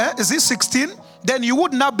 Is this 16? Then you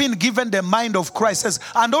would not have been given the mind of Christ. Says,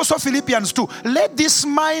 and also Philippians 2. Let this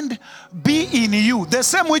mind be in you. The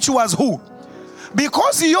same which was who?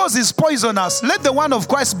 Because yours is poisonous, let the one of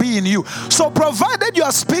Christ be in you. So provided you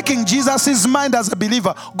are speaking Jesus' mind as a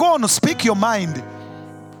believer, go on, speak your mind.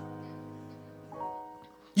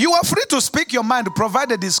 You are free to speak your mind,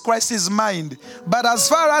 provided it's Christ's mind. But as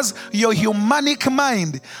far as your humanic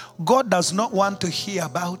mind, God does not want to hear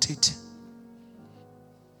about it.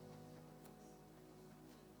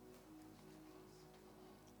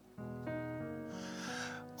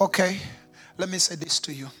 Okay, let me say this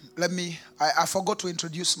to you. I forgot to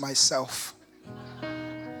introduce myself.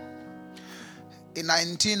 In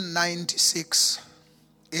 1996,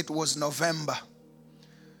 it was November.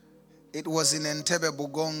 It was in Entebbe,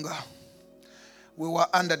 Bugonga. We were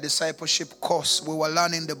under discipleship course. We were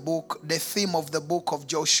learning the theme of the book of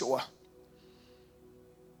Joshua.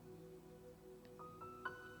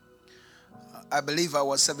 I believe I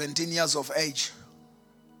was 17 years of age.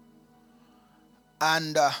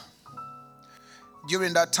 And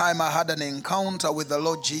during that time, I had an encounter with the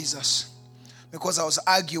Lord Jesus, because I was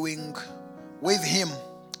arguing with him,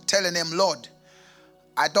 telling him, Lord,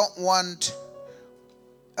 I don't want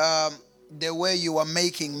the way you are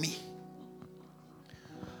making me.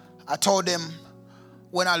 I told him,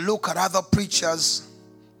 when I look at other preachers,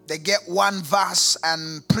 they get one verse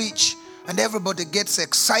and preach, and everybody gets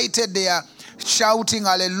excited. They are shouting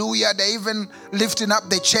hallelujah. They even lifting up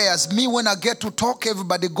the chairs. Me, when I get to talk,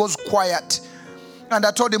 everybody goes quiet. And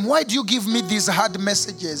I told him, why do you give me these hard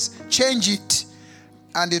messages? Change it.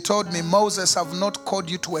 And he told me, Moses, I've not called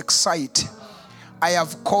you to excite. I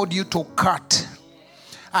have called you to cut.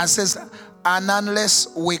 And says, and unless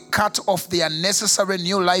we cut off the unnecessary,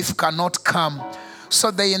 new life cannot come. So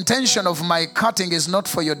the intention of my cutting is not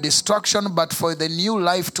for your destruction, but for the new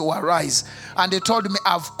life to arise. And he told me,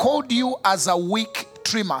 I've called you as a wick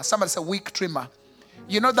trimmer. Somebody say wick trimmer.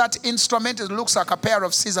 You know that instrument? It looks like a pair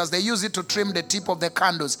of scissors. They use it to trim the tip of the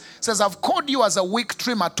candles. It says, I've called you as a wick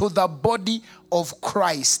trimmer to the body of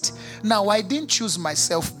Christ. Now, I didn't choose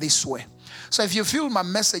myself this way. So if you feel my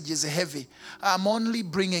message is heavy, I'm only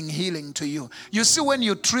bringing healing to you. You see, when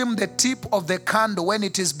you trim the tip of the candle, when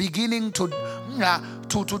it is beginning to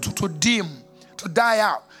dim, to die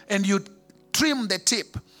out, and you trim the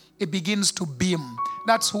tip, it begins to beam.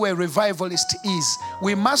 That's who a revivalist is.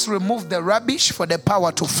 We must remove the rubbish for the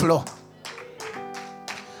power to flow.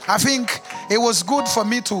 I think it was good for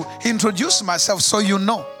me to introduce myself so you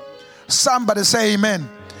know. Somebody say amen.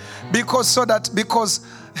 Because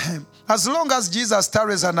as long as Jesus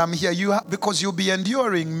tarries and I'm here, because you'll be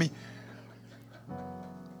enduring me.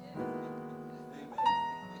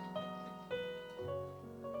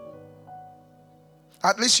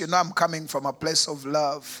 At least you know I'm coming from a place of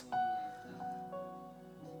love.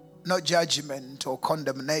 No judgment or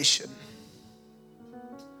condemnation.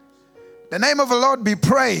 The name of the Lord be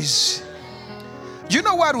praised. You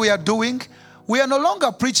know what we are doing? We are no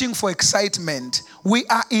longer preaching for excitement. We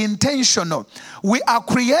are intentional. We are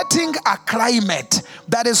creating a climate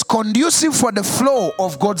that is conducive for the flow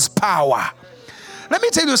of God's power. Let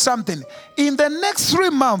me tell you something. In the next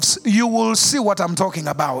 3 months, you will see what I'm talking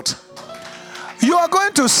about. You are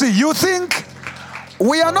going to see. You think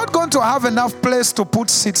we are not going to have enough place to put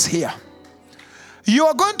seats here. You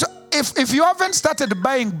are going to, if you haven't started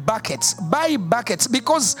buying buckets, buy buckets,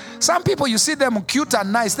 because some people, you see them cute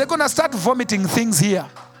and nice, they're going to start vomiting things here.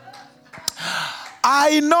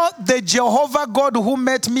 I know the Jehovah God who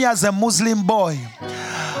met me as a Muslim boy.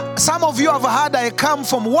 Some of you have heard I come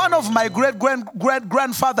from, one of my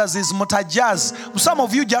great-grandfathers is Mutajaz. Some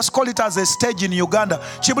of you just call it as a stage in Uganda.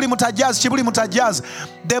 Chibuli Mutajaz, Chibuli Mutajaz.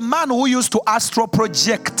 The man who used to astro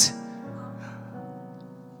project.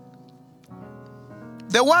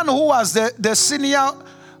 The one who was the senior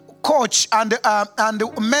coach and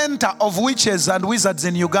mentor of witches and wizards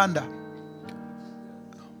in Uganda.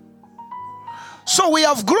 So we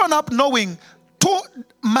have grown up knowing too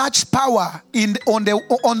much power on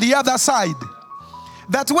the other side.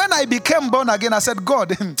 That when I became born again, I said,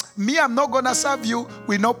 God, me, I'm not going to serve you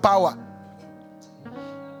with no power.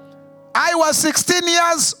 I was 16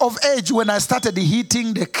 years of age when I started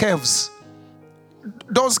hitting the caves.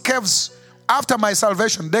 Those caves, after my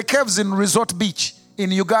salvation, the caves in Resort Beach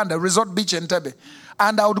in Uganda, Resort Beach in Entebbe.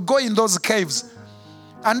 And I would go in those caves.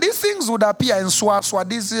 And these things would appear in Swaswa.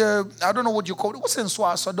 These, I don't know what you call it. What's in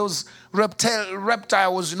Swaswa? Those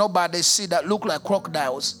reptiles, by the sea that look like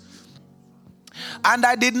crocodiles. And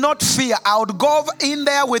I did not fear. I would go in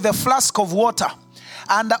there with a flask of water.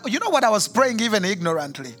 And you know what? I was praying even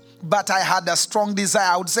ignorantly. But I had a strong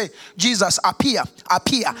desire. I would say, Jesus, appear,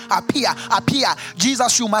 appear, appear, appear.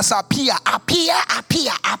 Jesus, you must appear, appear,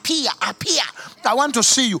 appear, appear, appear. I want to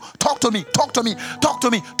see you. Talk to me, talk to me, talk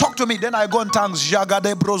to me, talk to me. Then I go in tongues.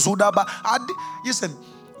 Listen,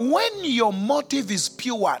 when your motive is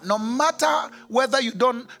pure, no matter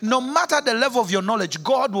no matter the level of your knowledge,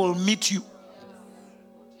 God will meet you.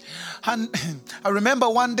 And I remember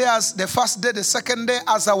one day, as the first day, the second day,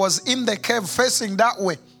 as I was in the cave facing that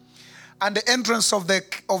way, and the entrance of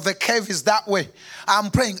the cave is that way,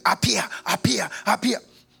 I'm praying, appear, appear, appear.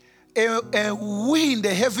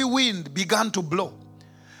 A heavy wind began to blow.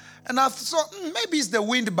 And I thought, maybe it's the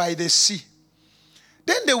wind by the sea.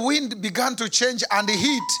 Then the wind began to change and the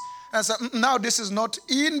heat. And I said, now this is not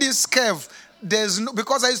in this cave.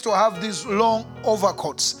 Because I used to have these long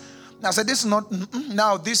overcoats. I said, this is not,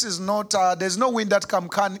 now this is not, there's no wind that can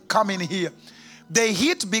come in here. The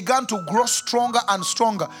heat began to grow stronger and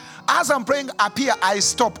stronger. As I'm praying appear, I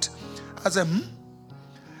stopped. I said,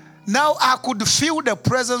 Now I could feel the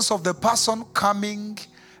presence of the person coming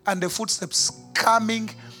and the footsteps coming.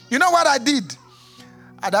 You know what I did?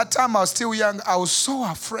 At that time, I was still young. I was so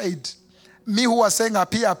afraid. Me who was saying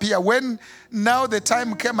appear, appear. When now the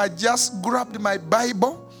time came, I just grabbed my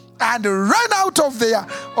Bible and ran out of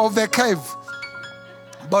the cave.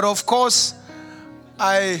 But of course,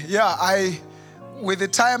 with the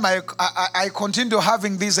time, I continue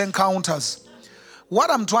having these encounters.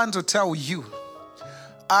 What I'm trying to tell you,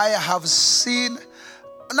 I have seen,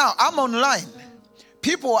 now I'm online.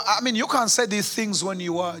 People, you can say these things when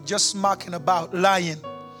you are just marking about lying.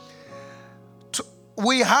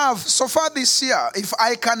 We have, so far this year, if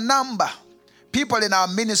I can number people in our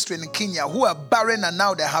ministry in Kenya who are barren and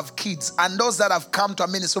now they have kids, and those that have come to our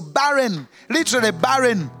ministry, barren, literally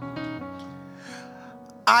barren.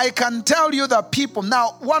 I can tell you that people,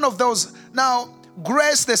 now one of those, now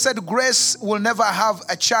Grace, they said Grace will never have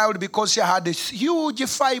a child because she had huge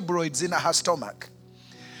fibroids in her stomach.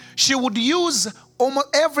 She would use almost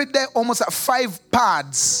every day, almost 5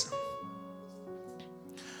 pads.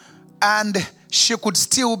 And she could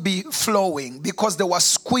still be flowing because they were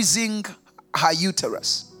squeezing her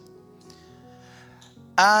uterus.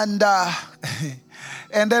 And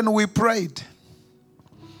then we prayed.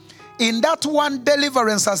 In that one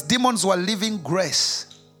deliverance, as demons were leaving Grace,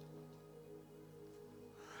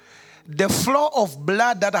 the flow of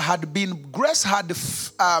blood that had been, Grace had,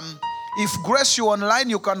 if Grace, you're online,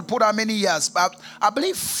 you can put how many years? I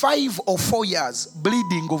believe 5 or 4 years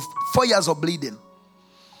bleeding, 4 years of bleeding.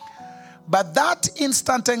 But that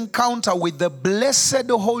instant encounter with the blessed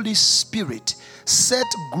Holy Spirit set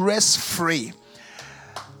Grace free.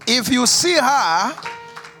 If you see her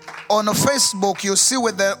on Facebook, you see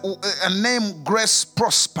with a name Grace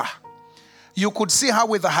Prosper. You could see her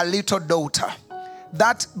with her little daughter.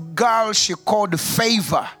 That girl she called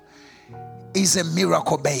Favor is a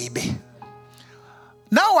miracle baby.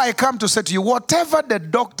 Now I come to say to you, whatever the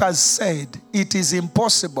doctors said, it is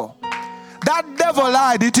impossible. That devil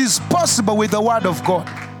lied. It is possible with the word of God.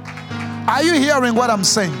 Are you hearing what I'm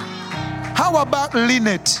saying? How about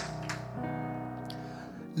Lynette?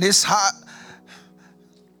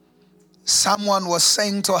 Someone was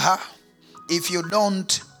saying to her, if you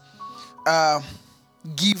don't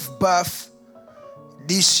give birth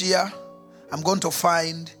this year, I'm going to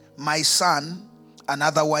find my son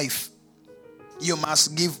another wife. You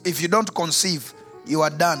must give. If you don't conceive, you are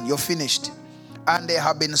done. You're finished. And they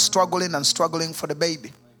have been struggling and struggling for the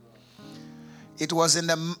baby. It was in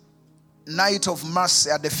the night of mercy,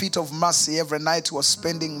 at the feet of mercy. Every night was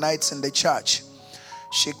spending nights in the church.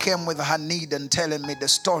 She came with her need and telling me the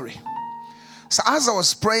story. So as I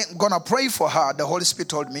was gonna pray for her, the Holy Spirit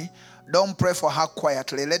told me, don't pray for her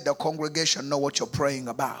quietly. Let the congregation know what you're praying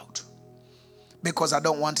about. Because I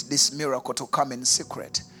don't want this miracle to come in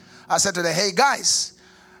secret. I said to them, hey guys,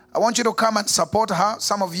 I want you to come and support her.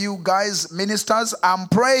 Some of you guys, ministers, I'm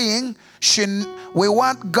praying. We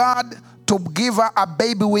want God to give her a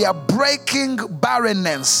baby. We are breaking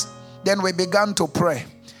barrenness. Then we began to pray.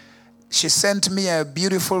 She sent me a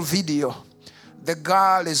beautiful video. The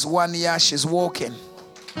girl is 1 year, she's walking.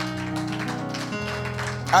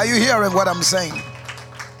 Are you hearing what I'm saying?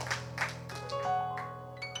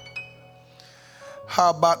 How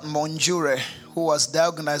about Monjure, who was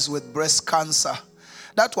diagnosed with breast cancer?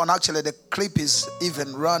 That one, actually, the clip is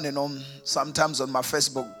even running on sometimes on my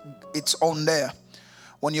Facebook. It's on there.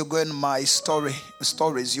 When you go in my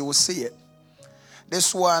stories, you will see it.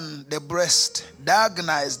 This one, the breast,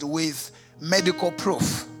 diagnosed with medical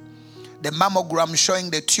proof. The mammogram showing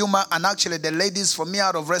the tumor. And actually, the ladies, for me,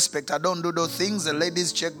 out of respect, I don't do those things. The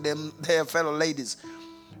ladies check them, their fellow ladies.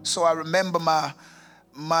 So I remember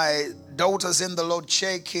my daughters in the Lord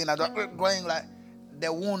checking, going like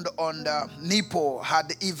the wound on the nipple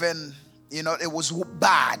had even, it was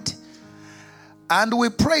bad. And we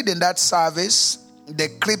prayed in that service. The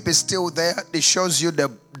clip is still there. It shows you the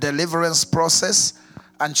deliverance process.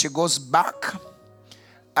 And she goes back.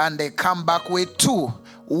 And they come back with two.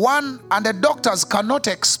 One, and the doctors cannot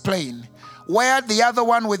explain where the other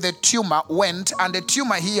one with the tumor went. And the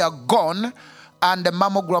tumor here gone. And the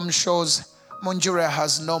mammogram shows Monjure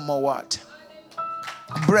has no more what?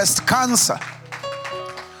 Breast cancer.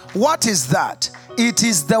 What is that? It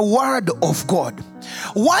is the word of God.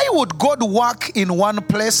 Why would God work in one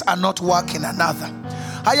place and not work in another?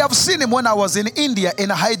 I have seen him when I was in India, in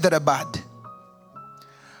Hyderabad.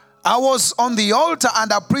 I was on the altar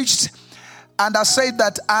and I preached and I said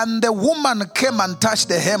that, and the woman came and touched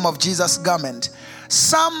the hem of Jesus' garment.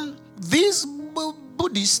 These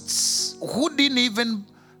Buddhists who didn't even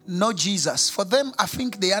know Jesus, for them, I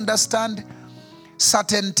think they understand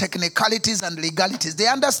certain technicalities and legalities. They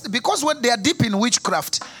understand, because when they are deep in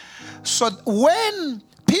witchcraft. So when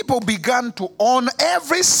people began to on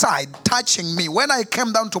every side touching me, when I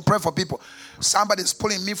came down to pray for people, somebody's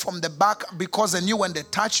pulling me from the back because they knew when they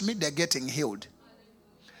touch me, they're getting healed.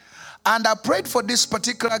 And I prayed for this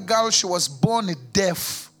particular girl. She was born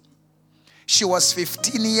deaf. She was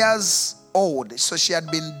 15 years old. So she had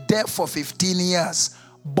been deaf for 15 years.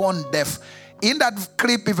 Born deaf. In that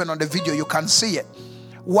clip, even on the video, you can see it.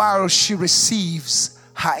 While she receives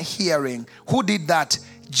her hearing. Who did that?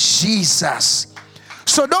 Jesus.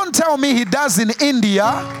 So don't tell me he does in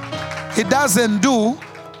India. He doesn't do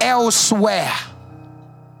elsewhere.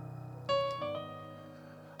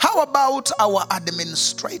 How about our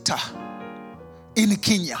administrator in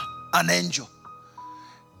Kenya, an angel?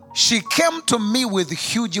 She came to me with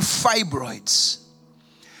huge fibroids.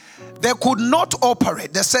 They could not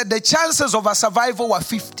operate. They said the chances of a survival were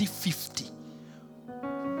 50-50.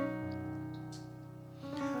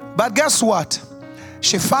 But guess what?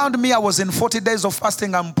 She found me. I was in 40 days of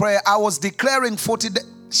fasting and prayer. I was declaring 40 days.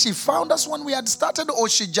 She found us when we had started, or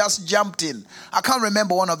she just jumped in. I can't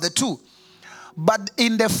remember, one of the two. But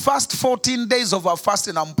in the first 14 days of our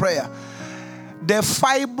fasting and prayer, the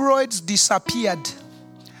fibroids disappeared.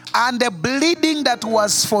 And the bleeding that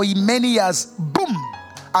was for many years, boom,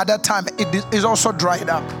 at that time, it is also dried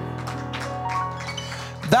up.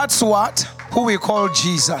 That's who we call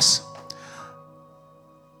Jesus.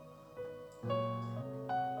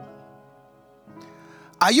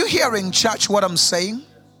 Are you hearing, church, what I'm saying?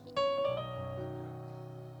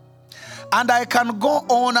 And I can go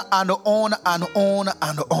on and on and on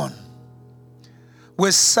and on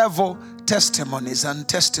with several testimonies and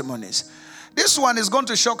testimonies. This one is going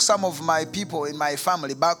to shock some of my people in my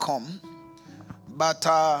family back home, but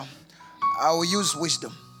I will use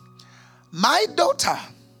wisdom. My daughter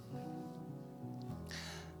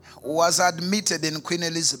was admitted in Queen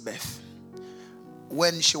Elizabeth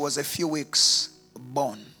when she was a few weeks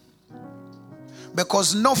born,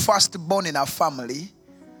 because no firstborn in our family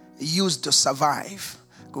used to survive.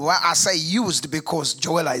 Well, I say used because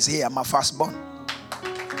Joella is here, my firstborn.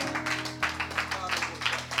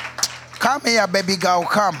 Come here, baby girl,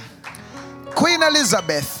 come. Queen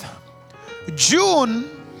Elizabeth, June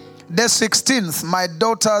the 16th, my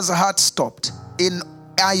daughter's heart stopped in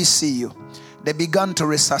ICU. They began to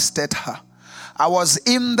resuscitate her. I was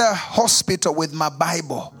in the hospital with my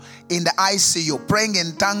Bible in the ICU, praying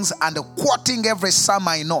in tongues and quoting every psalm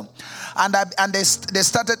I know. And they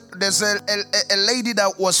started, there's a lady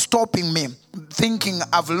that was stopping me, thinking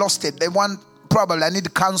I've lost it. Probably I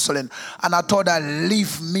need counseling. And I told her,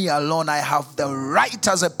 leave me alone. I have the right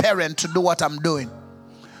as a parent to do what I'm doing.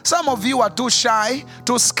 Some of you are too shy,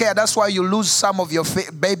 too scared. That's why you lose some of your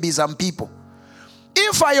babies and people.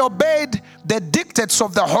 If I obeyed the dictates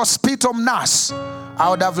of the hospital nurse, I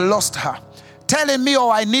would have lost her. Telling me,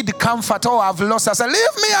 I need comfort, I've lost her. I said,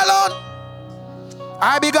 leave me alone.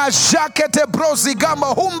 I began jakete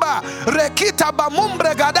brozigamba humba rekita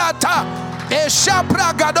bamumbre gadata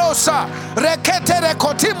Shabragadosa, Rekete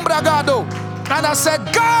Rekotimbragado. And I said,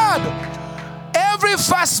 God, every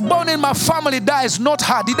firstborn in my family dies, not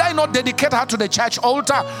her. Did I not dedicate her to the church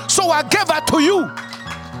altar? So I gave her to you.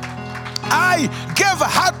 I gave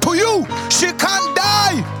her to you. She can't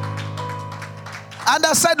die. And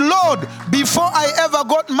I said, Lord, before I ever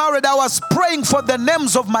got married, I was praying for the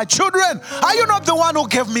names of my children. Are you not the one who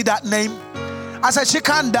gave me that name? I said, she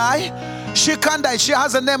can't die. She can't die. She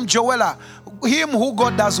has a name, Joella. Him who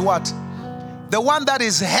God does what? The one that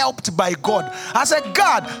is helped by God. I said,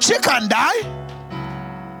 God, she can't die.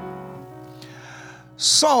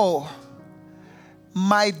 So,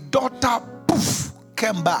 my daughter, poof,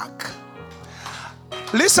 came back.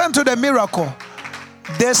 Listen to the miracle.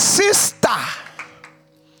 The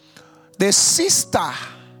sister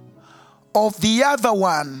of the other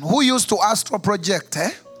one who used to astral project,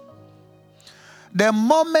 the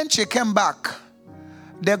moment she came back,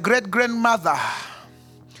 the great-grandmother,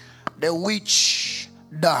 the witch,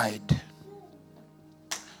 died.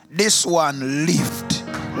 This one lived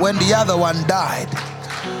when the other one died.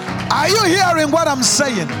 Are you hearing what I'm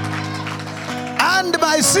saying? And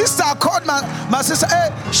my sister called my sister.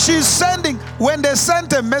 Hey, she's sending, when they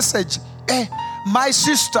sent a message, hey, my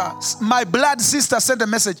sister, my blood sister sent a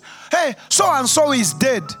message. Hey, so-and-so is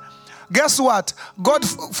dead. Guess what? God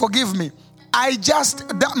forgive me.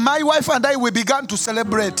 My wife and I, we began to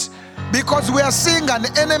celebrate because we are seeing an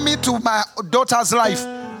enemy to my daughter's life.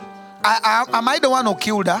 Am I the one who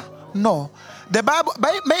killed her? No. The Bible,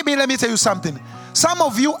 maybe let me tell you something. Some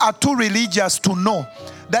of you are too religious to know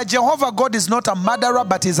that Jehovah God is not a murderer,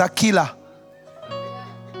 but is a killer.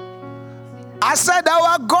 I said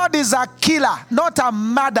our God is a killer, not a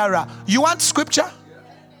murderer. You want scripture?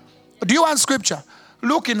 Do you want scripture?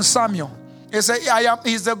 Look in Samuel. He said,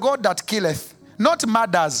 he's the God that killeth, not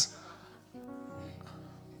murders.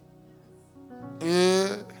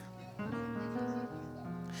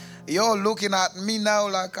 You're looking at me now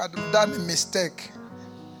like I've done a mistake.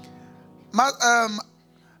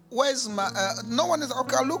 Where's my? No one is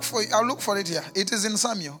okay. I'll look for it here. It is in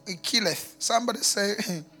Samuel. It killeth. Somebody say,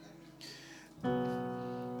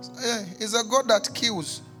 "It's a God that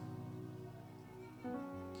kills."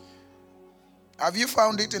 Have you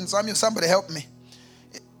found it in Samuel? Somebody help me.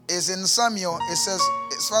 It's in Samuel. It says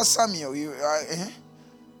it's 1 Samuel.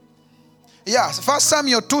 Yeah, 1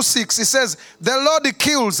 Samuel 2:6. It says, "The Lord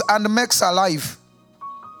kills and makes alive."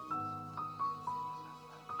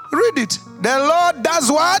 Read it. The Lord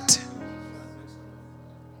does what?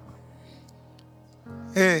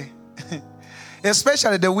 Hey,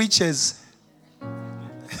 especially the witches.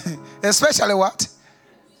 Especially what?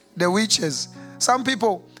 The witches. Some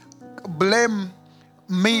people blame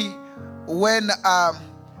me when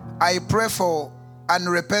I pray for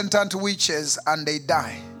unrepentant witches and they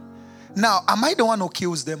die. Now, am I the one who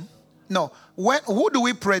kills them? No. Who do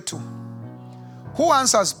we pray to? Who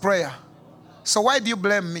answers prayer? So why do you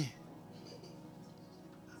blame me?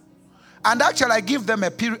 And actually, I give them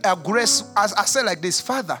a grace. I say like this,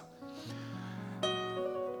 Father,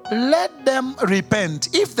 let them repent.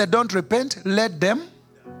 If they don't repent, let them.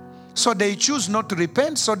 So they choose not to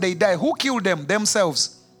repent, so they die. Who killed them?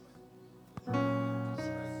 Themselves.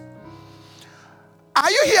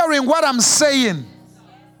 Are you hearing what I'm saying?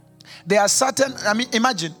 There are certain,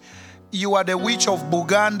 imagine, you are the witch of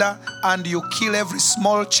Buganda and you kill every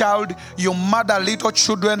small child. You murder little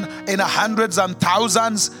children in hundreds and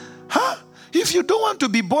thousands. If you don't want to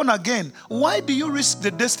be born again, why do you risk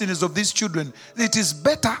the destinies of these children? It is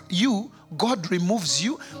better God removes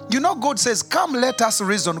you. You know, God says, come, let us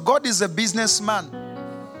reason. God is a businessman.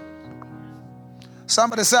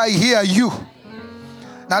 Somebody say, I hear you.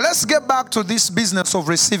 Now let's get back to this business of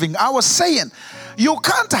receiving. I was saying, you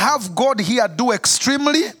can't have God here do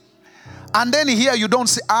extremely, and then here you don't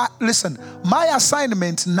say, listen, my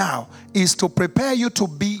assignment now is to prepare you to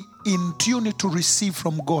be in tune to receive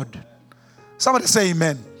from God. Somebody say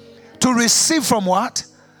amen. To receive from what?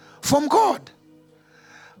 From God.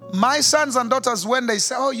 My sons and daughters, when they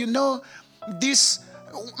say, this,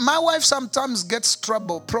 my wife sometimes gets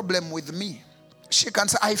problem with me. She can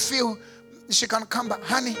say, she can come back,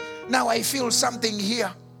 honey, now I feel something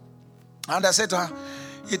here. And I said to her,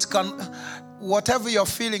 whatever you're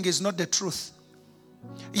feeling is not the truth.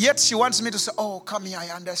 Yet she wants me to say, come here, I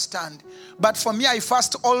understand. But for me, I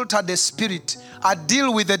first alter the spirit. I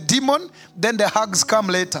deal with the demon, then the hugs come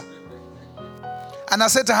later. And I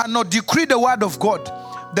said to her, no, decree the word of God.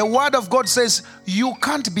 The word of God says, you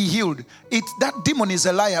can't be healed. That demon is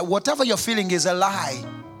a liar. Whatever you're feeling is a lie.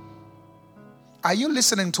 Are you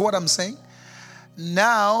listening to what I'm saying?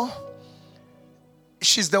 Now,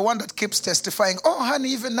 she's the one that keeps testifying. Oh, honey,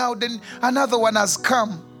 even now, then another one has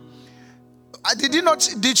come.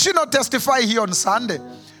 Did she not testify here on Sunday?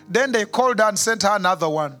 Then they called her and sent her another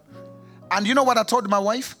one. And you know what I told my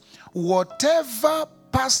wife? Whatever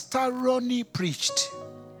Pastor Ronnie preached,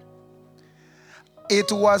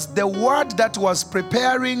 it was the word that was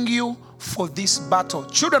preparing you for this battle.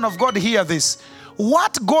 Children of God, hear this.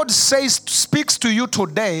 What God speaks to you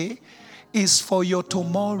today is for your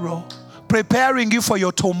tomorrow. Preparing you for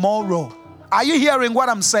your tomorrow. Are you hearing what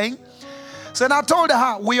I'm saying? So I told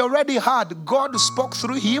her, we already heard God spoke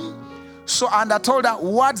through him. So, and I told her,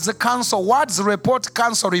 what's the counsel? What's the report?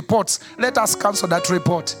 Counsel reports. Let us cancel that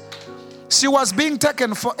report. She was being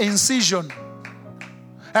taken for incision.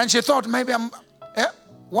 And she thought, maybe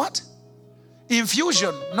what?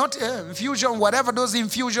 Infusion. Not infusion, whatever those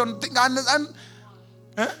infusion things.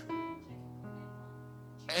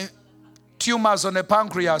 Tumors on the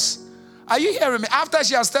pancreas. Are you hearing me? After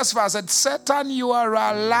she has testified, I said, Satan, you are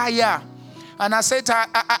a liar. And I said,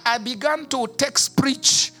 I began to text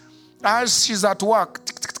preach as she's at work,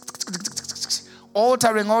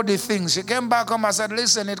 altering all the things. She came back home and said,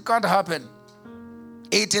 listen, it can't happen.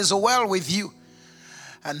 It is well with you.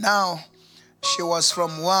 And now she was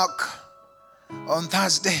from work on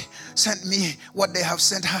Thursday, sent me what they have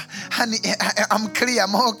sent her. Honey, I'm clear,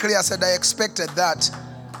 I'm all clear. I said, I expected that.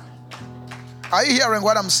 Are you hearing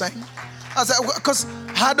what I'm saying? I said, because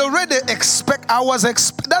I had already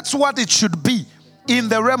that's what it should be in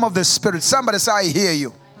the realm of the spirit. Somebody say, I hear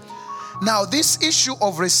you. Now, this issue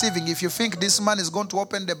of receiving, if you think this man is going to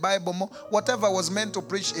open the Bible more, whatever was meant to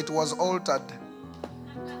preach, it was altered.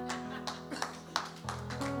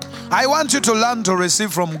 I want you to learn to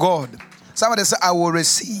receive from God. Somebody say, I will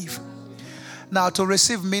receive. Now, to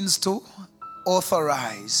receive means to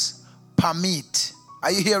authorize, permit.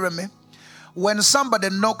 Are you hearing me? When somebody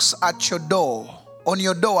knocks at your door, on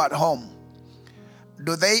your door at home,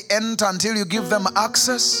 do they enter until you give them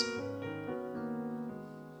access?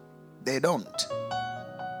 They don't.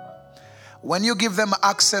 When you give them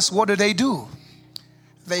access, what do?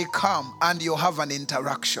 They come and you have an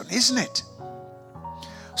interaction, isn't it?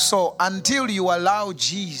 So until you allow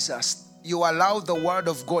Jesus, you allow the word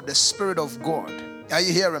of God, the Spirit of God, are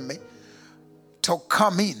you hearing me, to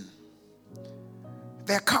come in,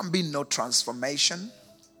 there can be no transformation.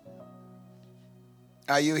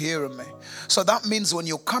 Are you hearing me? So that means when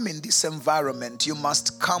you come in this environment, you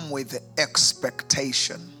must come with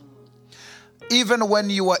expectation. Even when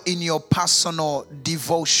you are in your personal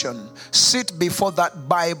devotion, sit before that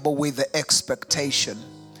Bible with the expectation.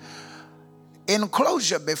 In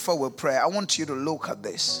closure, before we pray, I want you to look at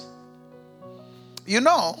this. You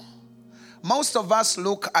know, most of us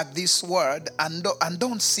look at this word and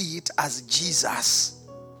don't see it as Jesus.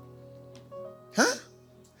 Huh?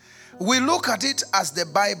 We look at it as the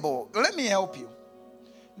Bible. Let me help you.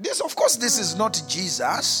 Of course, this is not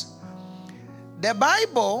Jesus. The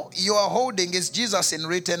Bible you are holding is Jesus in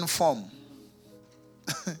written form.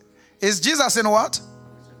 Is Jesus in what?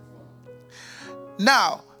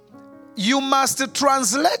 Now, you must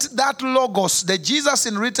translate that logos. The Jesus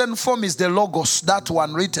in written form is the logos, that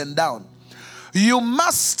one written down. You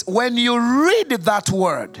must, when you read that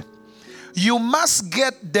word, you must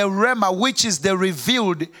get the rhema, which is the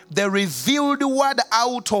revealed word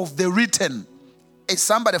out of the written. Is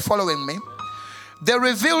somebody following me? The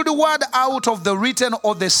revealed word out of the written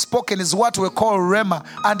or the spoken is what we call rhema,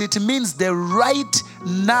 and it means the right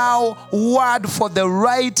now word for the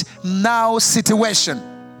right now situation.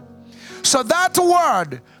 So that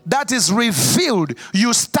word that is revealed,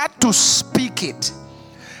 you start to speak it.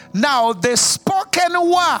 Now the spoken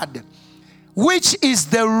word, which is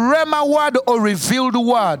the rhema word or revealed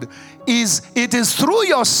word, it is through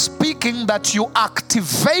your speaking that you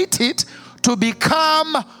activate it to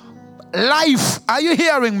become life. Are you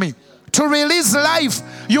hearing me? To release life.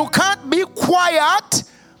 You can't be quiet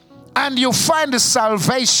and you find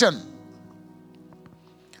salvation.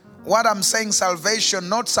 What I'm saying, salvation,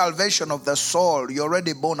 not salvation of the soul. You're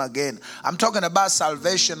already born again. I'm talking about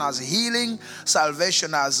salvation as healing,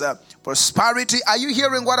 salvation as prosperity. Are you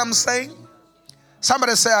hearing what I'm saying?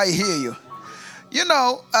 Somebody say, I hear you. You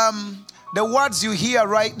know, the words you hear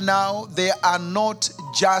right now, they are not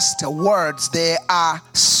just words. They are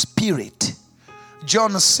spirit.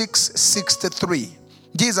 John 6:63.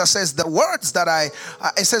 Jesus says, the words that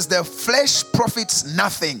it says, the flesh profits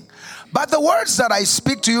nothing. But the words that I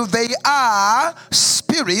speak to you, they are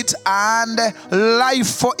spirit and life.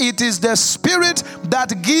 For it is the spirit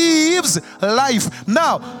that gives life.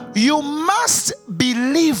 Now, you must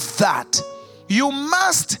believe that. You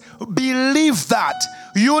must believe that.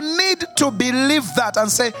 You need to believe that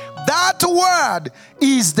and say, That word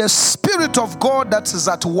is the Spirit of God that is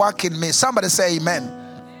at work in me. Somebody say amen.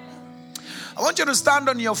 I want you to stand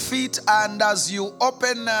on your feet, and as you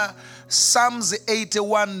open Psalms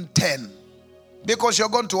 81:10, because you're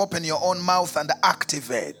going to open your own mouth and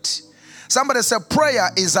activate. Somebody say prayer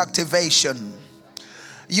is activation.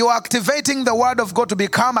 You're activating the word of God to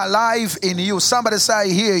become alive in you. Somebody say I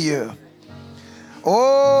hear you.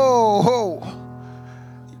 Oh.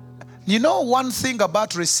 You know, one thing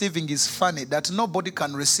about receiving is funny, that nobody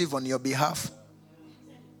can receive on your behalf.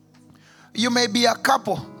 You may be a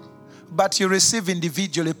couple, but you receive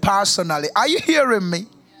individually, personally. Are you hearing me?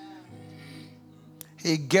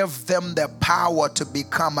 He gave them the power to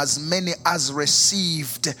become, as many as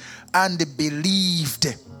received and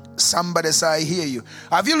believed. Somebody say, I hear you.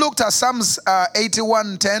 Have you looked at Psalms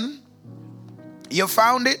 81:10? You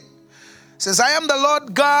found it? It says, I am the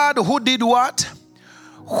Lord God who did what?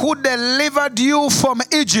 Who delivered you from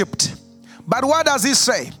Egypt. But what does he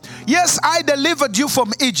say? Yes, I delivered you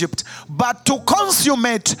from Egypt. But to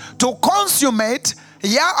consummate,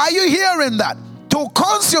 yeah, are you hearing that? To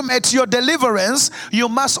consummate your deliverance, you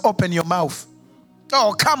must open your mouth.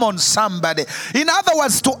 Oh, come on, somebody. In other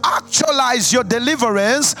words, to actualize your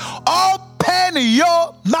deliverance, open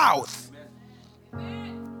your mouth.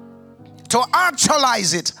 To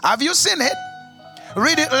actualize it. Have you seen it?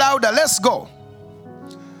 Read it louder. Let's go.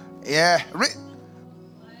 Yeah.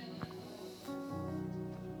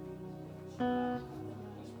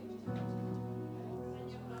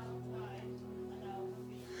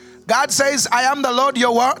 God says, I am the Lord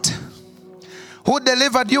your what? Who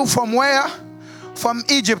delivered you from where? From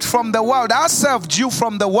Egypt, from the world. I served you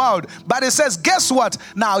from the world. But it says, guess what?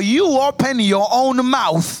 Now you open your own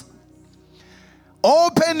mouth.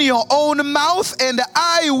 Open your own mouth and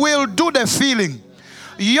I will do the feeling.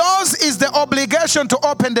 Yours is the obligation to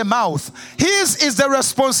open the mouth. His is the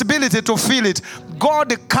responsibility to feel it.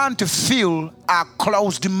 God can't feel a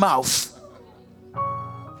closed mouth.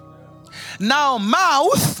 Now,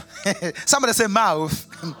 mouth, somebody say mouth.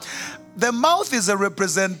 The mouth is a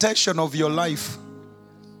representation of your life.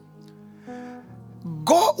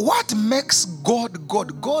 God, what makes God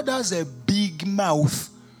God? God has a big mouth.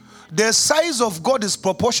 The size of God is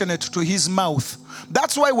proportionate to his mouth.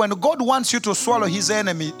 That's why when God wants you to swallow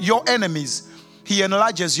your enemies, he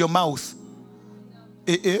enlarges your mouth.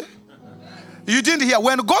 You didn't hear.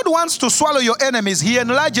 When God wants to swallow your enemies, he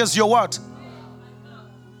enlarges your what?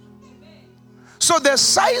 So the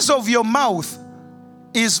size of your mouth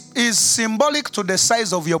is symbolic to the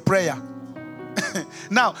size of your prayer.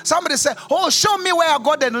 Now, somebody said, oh, show me where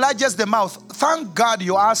God enlarges the mouth. Thank God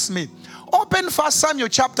you asked me. Open 1 Samuel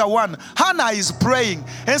chapter 1. Hannah is praying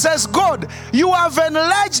and says, God, you have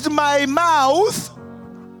enlarged my mouth.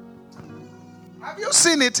 Have you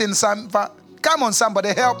seen it in some? Come on,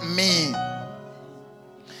 somebody help me.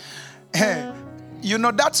 You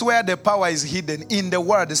know, that's where the power is hidden, in the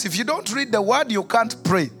word. If you don't read the word, you can't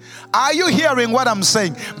pray. Are you hearing what I'm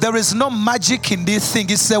saying? There is no magic in this thing.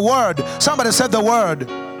 It's the word. Somebody said the word.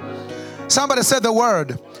 Somebody said the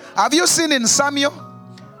word. Have you seen in Samuel?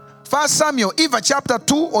 1 Samuel, either chapter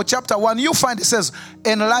 2 or chapter 1, you find it says,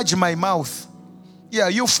 enlarge my mouth. Yeah,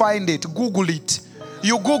 you find it. Google it.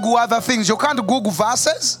 You Google other things. You can't Google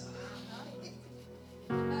verses.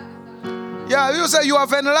 Yeah, you say you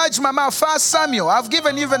have enlarged my mouth. 1 Samuel. I've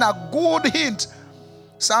given even a good hint.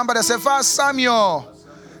 Somebody say 1 Samuel.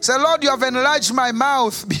 Say, Lord, you have enlarged my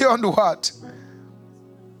mouth beyond what?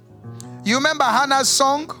 You remember Hannah's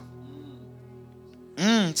song?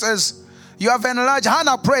 It says, you have enlarged.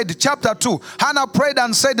 Hannah prayed, chapter 2. Hannah prayed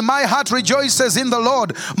and said, my heart rejoices in the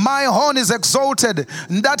Lord. My horn is exalted.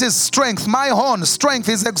 That is strength. My horn, strength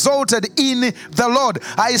is exalted in the Lord.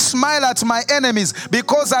 I smile at my enemies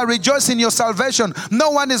because I rejoice in your salvation. No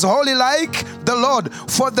one is holy like the Lord,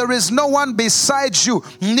 for there is no one besides you.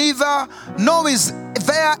 Neither, nor is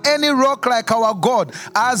there any rock like our God.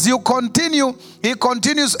 As you continue, he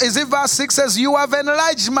continues. Is it verse 6 says, you have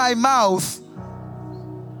enlarged my mouth.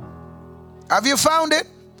 Have you found it?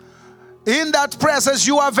 In that prayer says,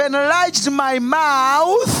 you have enlarged my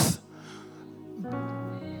mouth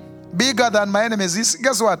bigger than my enemies.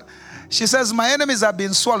 Guess what? She says, my enemies have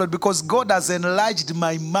been swallowed because God has enlarged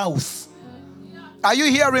my mouth. Are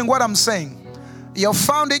you hearing what I'm saying? You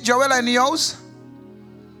found it, Joel, and yours?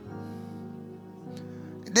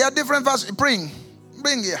 There are different verses. Bring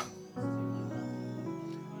here.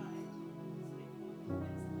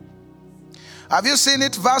 Have you seen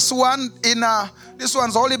it? Verse 1 in this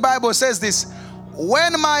one's Holy Bible says this.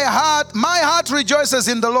 When my heart rejoices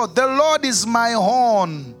in the Lord is my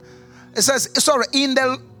horn. It says,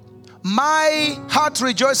 my heart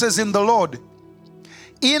rejoices in the Lord.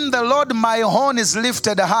 In the Lord my horn is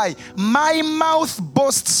lifted high. My mouth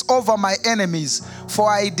boasts over my enemies, for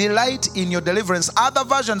I delight in your deliverance. Other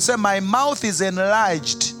versions say my mouth is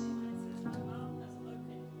enlarged.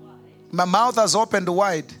 My mouth has opened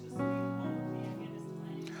wide.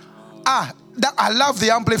 I love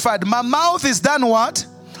the Amplified. My mouth is done what?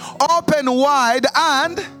 Open wide,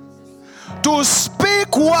 and to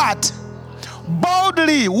speak what?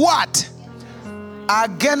 Boldly what?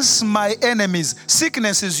 Against my enemies.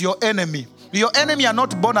 Sickness is your enemy. Your enemy are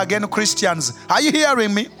not born again Christians. Are you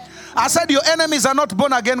hearing me? I said your enemies are not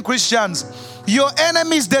born again Christians. Your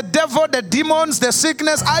enemies, the devil, the demons, the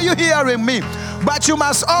sickness. Are you hearing me? But you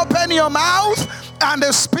must open your mouth and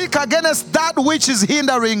speak against that which is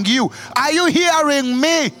hindering you. Are you hearing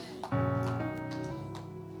me?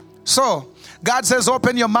 So, God says,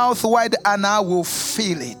 open your mouth wide and I will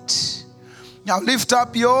fill it. Now lift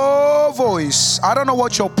up your voice. I don't know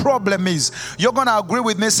what your problem is. You're going to agree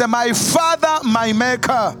with me. Say, my Father, my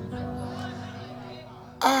Maker.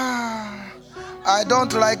 I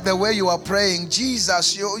don't like the way you are praying.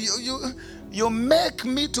 Jesus, you make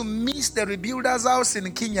me to miss the rebuilder's house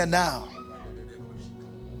in Kenya now.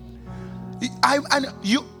 And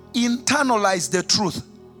you internalize the truth.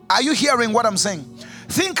 Are you hearing what I'm saying?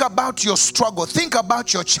 Think about your struggle. Think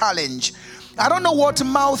about your challenge. I don't know what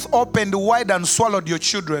mouth opened wide and swallowed your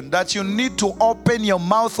children that you need to open your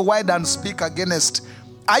mouth wide and speak against.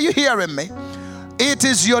 Are you hearing me? It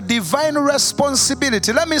is your divine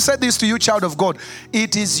responsibility. Let me say this to you, child of God.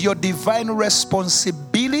 It is your divine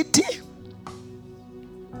responsibility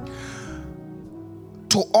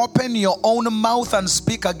to open your own mouth and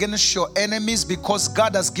speak against your enemies, because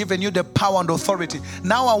God has given you the power and authority.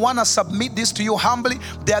 Now I want to submit this to you humbly,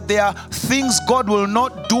 that there are things God will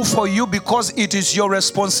not do for you because it is your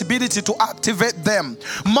responsibility to activate them.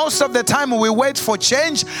 Most of the time we wait for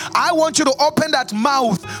change. I want you to open that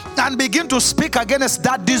mouth and begin to speak against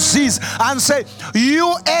that disease and say,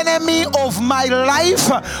 you enemy of my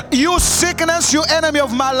life, you sickness, you enemy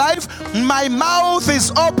of my life, my mouth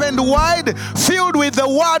is opened wide, filled with the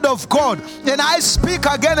word of God, and I speak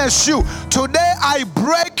against you. Today I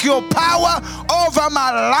break your power over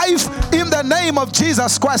my life in the name of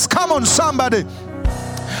Jesus Christ. Come on, somebody.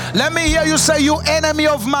 Let me hear you say, you enemy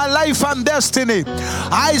of my life and destiny.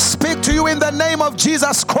 I speak to you in the name of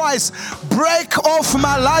Jesus Christ. Break off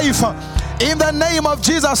my life in the name of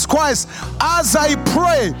Jesus Christ. As I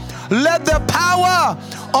pray, let the power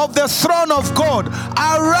of the throne of God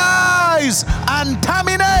arise and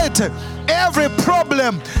terminate every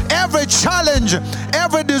problem, every challenge,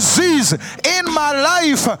 every disease in my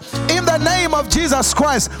life in the name of Jesus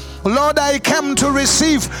Christ. Lord, I came to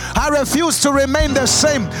receive. I refuse to remain the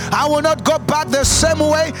same. I will not go back the same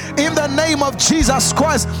way in the name of Jesus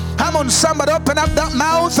Christ. Come on, somebody, open up that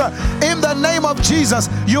mouth in the name of Jesus.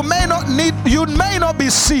 You may not be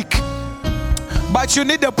sick, but you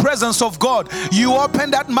need the presence of God. You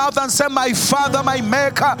open that mouth and say, my Father, my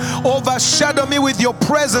Maker, overshadow me with your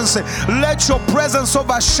presence. Let your presence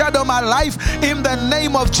overshadow my life in the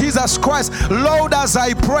name of Jesus Christ. Lord, as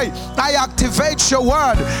I pray, I activate your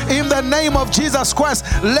word in the name of Jesus Christ.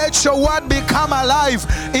 Let your word become alive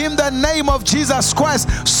in the name of Jesus Christ.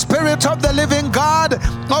 Spirit of the living God,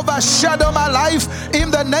 overshadow my life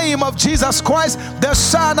in the name of Jesus Christ, the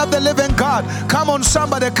Son of the living God. Come on,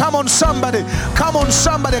 somebody. Come on, somebody. Come on,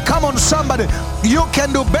 somebody. Come on, somebody. You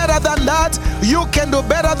can do better than that. You can do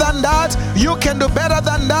better than that. You can do better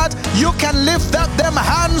than that. You can lift up them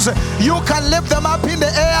hands. You can lift them up in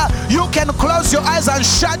the air. You can close your eyes and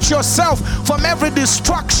shut yourself from every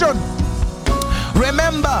distraction.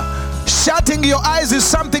 Remember, shutting your eyes is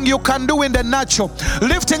something you can do in the natural.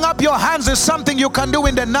 Lifting up your hands is something you can do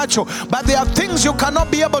in the natural. But there are things you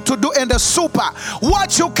cannot be able to do in the super.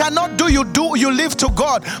 What you cannot do, you leave to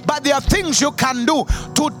God. But there are things you can do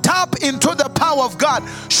to tap into the power of God.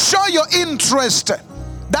 Show your interest.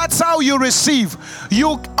 That's how you receive.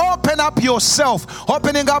 You open up yourself.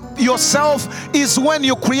 Opening up yourself is when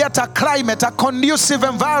you create a climate, a conducive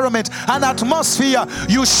environment, an atmosphere.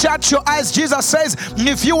 You shut your eyes. Jesus says,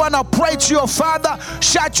 if you want to pray to your Father,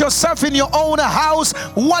 shut yourself in your own house.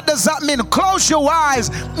 What does that mean? Close your eyes.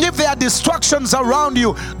 If there are distractions around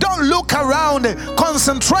you, don't look around.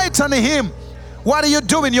 Concentrate on Him. What are you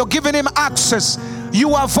doing? You're giving Him access.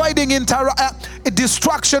 You are avoiding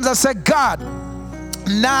distractions and say, God,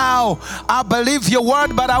 now I believe your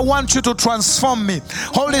word, but I want you to transform me.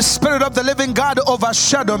 Holy Spirit of the living God,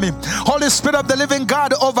 overshadow me. Holy Spirit of the living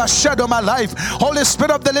God, overshadow my life. Holy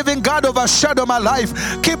Spirit of the living God, overshadow my life.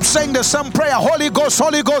 Keep saying the same prayer. Holy Ghost,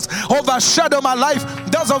 overshadow my life.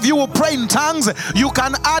 Those of you who pray in tongues, you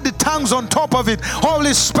can add tongues on top of it.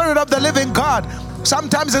 Holy Spirit of the living God,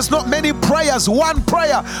 Sometimes it's not many prayers, one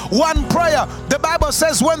prayer. The Bible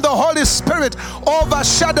says when the Holy Spirit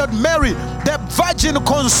overshadowed Mary, the virgin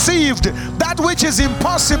conceived. That which is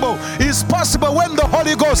impossible is possible when the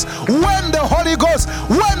Holy Ghost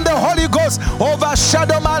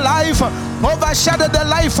overshadowed my life, overshadowed the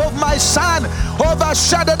life of my son,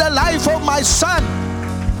 overshadowed the life of my son.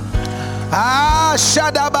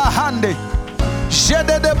 Shadabahande,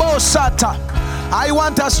 Jededebosata. I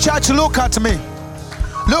want us, church, look at me.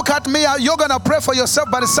 Look at me. You're going to pray for yourself,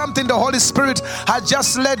 but it's something the Holy Spirit has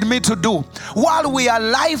just led me to do. While we are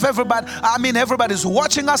live, everybody's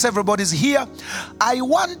watching us, everybody's here. I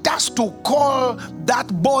want us to call that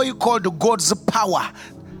boy called God's power.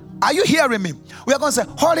 Are you hearing me? We are going to say,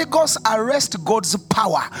 Holy Ghost, arrest God's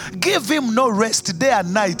power. Give him no rest day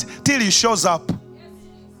and night till he shows up.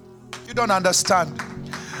 You don't understand.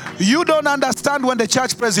 You don't understand when the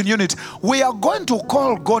church prays in unity. We are going to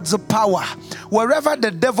call God's power. Wherever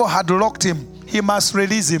the devil had locked him, he must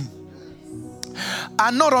release him.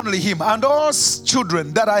 And not only him, and all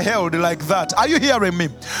children that are held like that. Are you hearing me?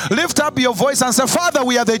 Lift up your voice and say, Father,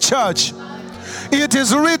 we are the church. It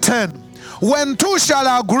is written, when two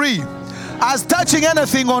shall agree as touching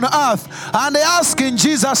anything on earth, and they ask in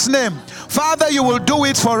Jesus' name, Father, you will do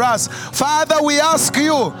it for us. Father, we ask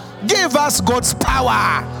you, give us God's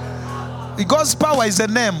power. God's power is a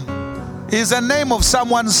name. Is a name of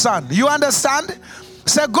someone's son. You understand?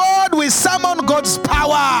 Say, God, we summon God's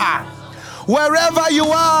power. Wherever you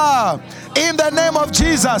are, in the name of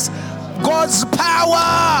Jesus, God's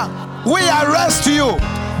power, we arrest you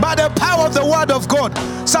by the power of the word of God.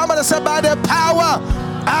 Somebody say, by the power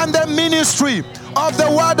and the ministry of the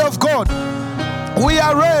word of God, we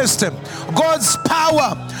arrest God's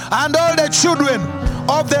power, and all the children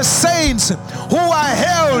of the saints who are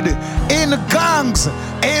held in gangs,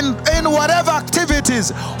 in whatever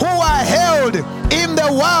activities, who are held in the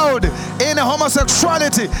world, in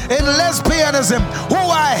homosexuality, in lesbianism, who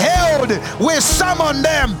are held, we summon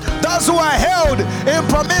them. Those who are held in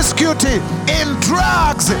promiscuity, in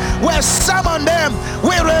drugs, we summon them,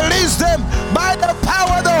 we release them by the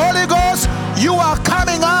power of the Holy Ghost. You are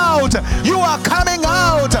coming out. You are coming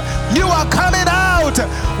out. You are coming out.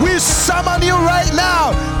 We summon you right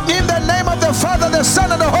now in the name of the Father, the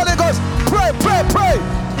Son, and the Holy Ghost. Pray, pray, pray.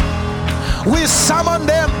 We summon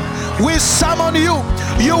them. We summon you.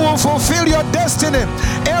 You will fulfill your destiny.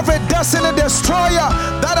 Every destiny destroyer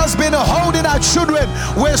that has been holding our children,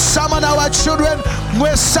 we summon our children.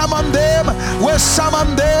 We summon them. We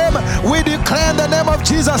summon them. We declare in the name of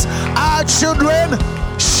Jesus, our children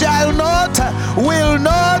shall not, will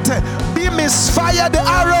not be misfired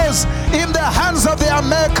arrows in the hands of their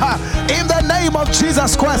maker. In the name of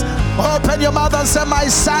Jesus Christ. Open your mouth and say, my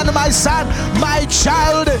son, my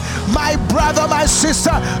child, my brother, my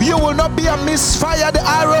sister, you will not be a misfired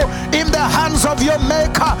arrow in the hands of your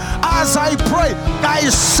maker. As I pray, I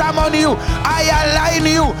summon you, I align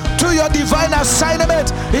you to your divine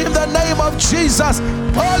assignment in the name of Jesus.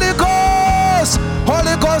 Holy Ghost,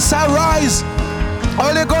 arise.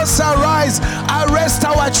 Holy Ghost, arise. Arrest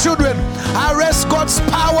our children. Arrest God's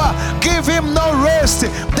power. Give him no rest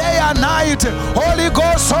day and night. Holy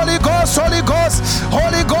Ghost, Holy Ghost, Holy Ghost,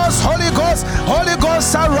 Holy Ghost, Holy Ghost, Holy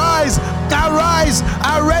Ghost, arise. Arise.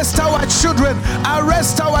 Arrest our children.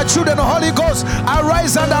 Arrest our children. Holy Ghost,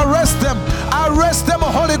 arise and arrest them. Arrest them,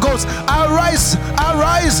 Holy Ghost. Arise.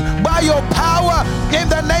 Arise by your power in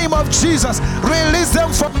the name of Jesus. Release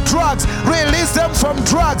them from drugs. Release them from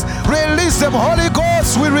drugs. Release them, Holy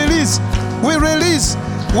Ghost. We release. We release.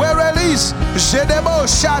 We release. Jedebo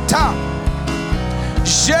Shata.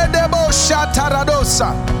 Jedebo Shata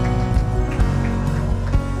Radosa.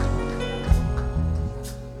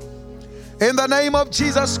 In the name of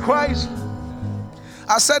Jesus Christ.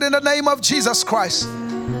 I said in the name of Jesus Christ.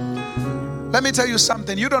 Let me tell you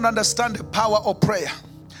something. You don't understand the power of prayer.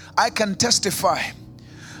 I can testify.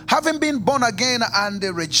 Having been born again and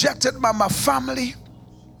rejected by my family,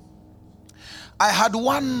 I had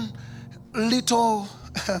one little,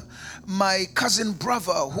 my cousin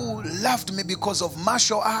brother who loved me because of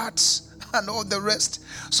martial arts and all the rest.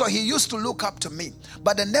 So he used to look up to me,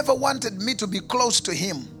 but they never wanted me to be close to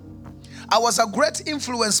him. I was a great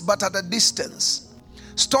influence, but at a distance.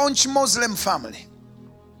 Staunch Muslim family.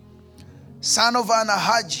 Son of an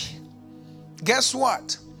Haji. Guess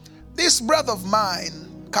what? This brother of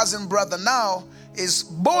mine, cousin brother, now is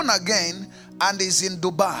born again and is in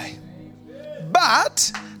Dubai.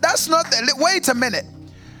 But that's not the... Wait a minute.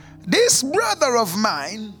 This brother of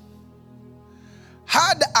mine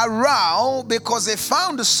had a row because he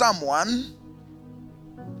found someone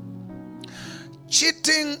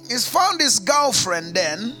cheating. He's found his girlfriend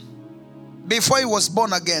then before he was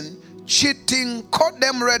born again, cheating, caught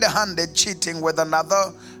them red-handed cheating with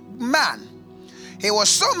another man. He was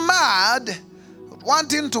so mad,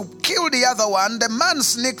 wanting to kill the other one. The man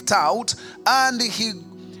sneaked out and he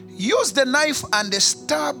used the knife and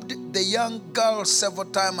stabbed the young girl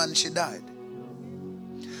several times and she died.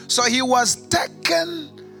 So he was taken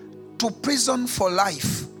to prison for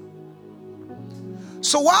life.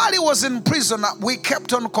 So while he was in prison, we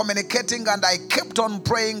kept on communicating and I kept on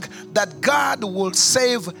praying that God will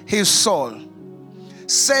save his soul.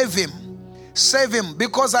 Save him. Save him,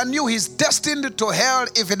 because I knew he's destined to hell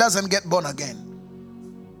if he doesn't get born again.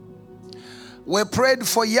 We prayed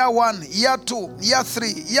for year 1, year 2, year 3,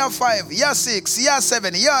 year 5, year 6, year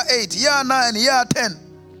 7, year 8, year 9, year 10.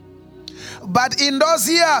 But in those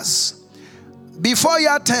years, before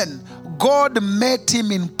year 10, God met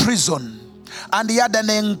him in prison. And he had an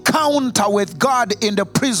encounter with God in the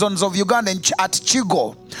prisons of Uganda at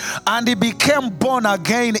Chigo. And he became born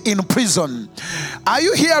again in prison. Are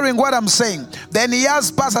you hearing what I'm saying? Then he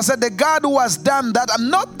asked Pastor, said, the God who has done that,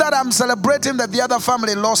 not that I'm celebrating that the other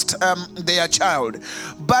family lost their child,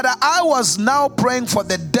 but I was now praying for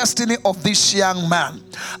the destiny of this young man.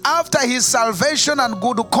 After his salvation and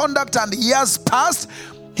good conduct and years passed,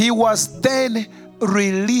 he was then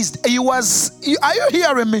released. He was, are you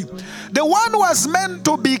hearing me? The one who was meant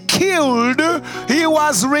to be killed, he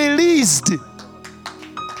was released.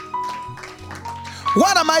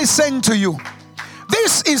 What am I saying to you?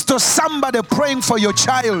 This is to somebody praying for your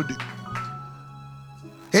child.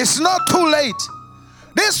 It's not too late.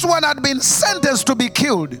 This one had been sentenced to be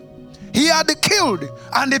killed. He had killed,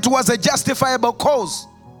 and it was a justifiable cause.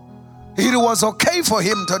 It was okay for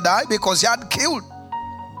him to die because he had killed.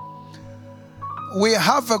 We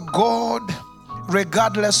have a God,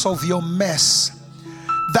 regardless of your mess,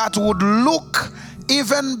 that would look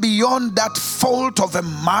even beyond that fault of a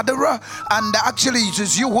murderer. And actually it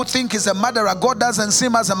is you who think he's a murderer. God doesn't see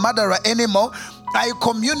him as a murderer anymore. I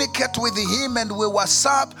communicate with him and we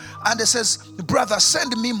WhatsApp, and he says, brother,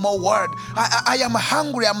 send me more word. I am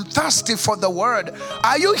hungry, I'm thirsty for the word.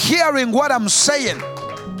 Are you hearing what I'm saying?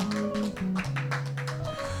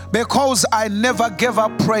 Because I never gave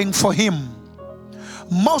up praying for him.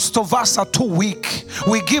 Most of us are too weak.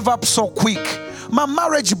 We give up so quick. My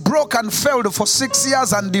marriage broke and failed for 6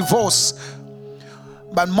 years and divorce.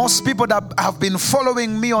 But most people that have been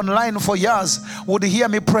following me online for years would hear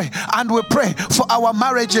me pray. And we pray for our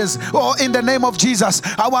marriages. Oh, in the name of Jesus,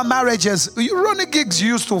 our marriages. Ronnie Giggs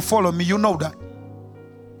used to follow me. You know that.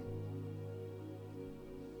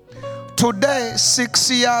 Today,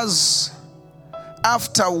 6 years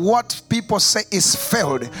after what people say is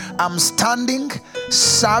failed, I'm standing,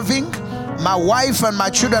 serving my wife and my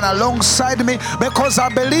children alongside me because I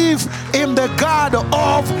believe in the God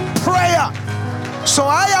of prayer. So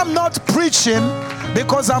I am not preaching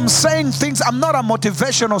because I'm saying things. I'm not a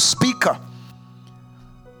motivational speaker.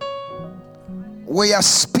 We are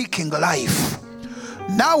speaking life.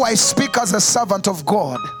 Now I speak as a servant of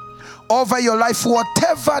God over your life.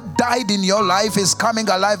 Whatever died in your life is coming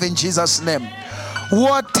alive in Jesus' name.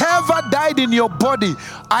 Whatever died in your body,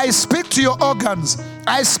 I speak to your organs,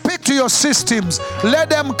 I speak to your systems. Let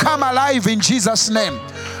them come alive in Jesus' name.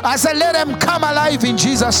 I said, let them come alive in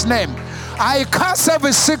Jesus' name. I curse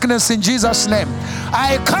every sickness in Jesus' name.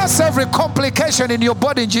 I curse every complication in your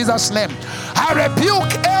body in Jesus' name. I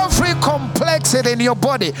rebuke every complexity in your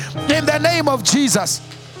body in the name of Jesus.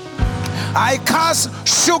 I curse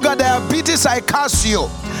sugar diabetes. I curse you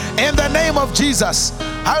in the name of Jesus.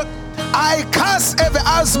 I curse every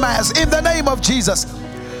Alzheimer's in the name of Jesus.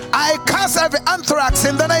 I curse every anthrax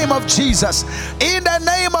in the name of Jesus. In the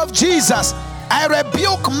name of Jesus, I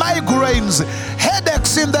rebuke migraines,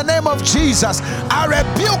 headaches in the name of Jesus. I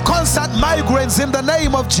rebuke constant migraines in the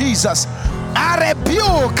name of Jesus. I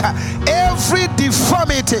rebuke every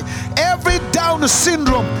deformity, every Down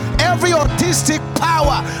syndrome, every autistic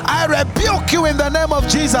power. I rebuke you in the name of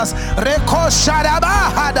Jesus. Reko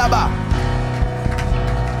shadaba hadaba.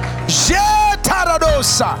 Je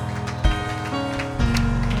taradosa.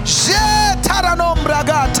 Je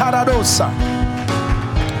taranombraga taradosa.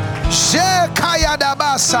 Je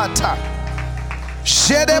kayadabasata.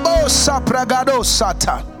 Je debosa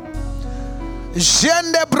pragadosata.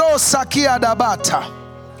 Jende brosa kiadabata.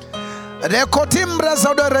 Rekotimbra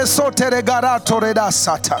zode resote regarato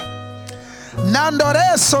redasata.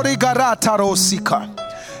 Nandoreso rigarata rosika.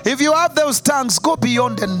 If you have those tongues, go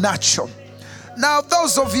beyond the natural. Now,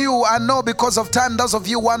 those of you, I know because of time, those of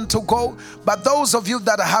you want to go, but those of you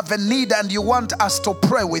that have a need and you want us to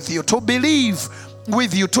pray with you, to believe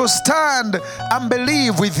with you, to stand and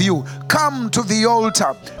believe with you, come to the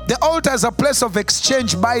altar. The altar is a place of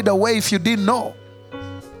exchange, by the way, if you didn't know.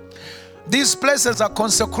 These places are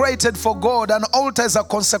consecrated for God. An altar is a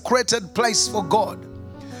consecrated place for God,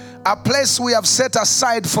 a place we have set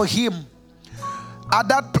aside for Him. And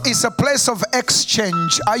that is a place of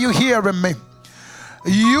exchange. Are you hearing me?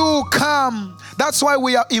 You come. That's why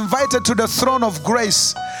we are invited to the throne of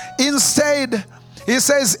grace. Instead, He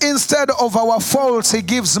says, instead of our faults, He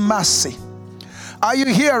gives mercy. Are you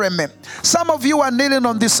hearing me? Some of you are kneeling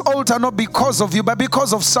on this altar not because of you, but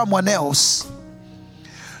because of someone else.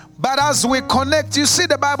 But as we connect, you see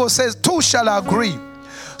the Bible says, two shall agree.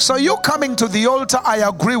 So you coming to the altar, I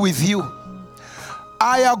agree with you.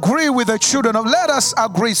 I agree with the children of, let us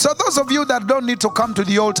agree. So those of you that don't need to come to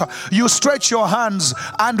the altar, you stretch your hands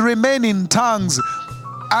and remain in tongues.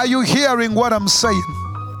 Are you hearing what I'm saying?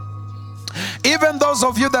 Even those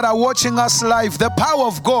of you that are watching us live, the power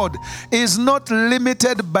of God is not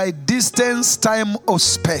limited by distance, time, or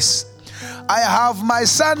space. I have my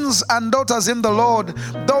sons and daughters in the Lord,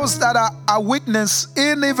 those that are a witness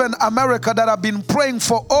in even America that have been praying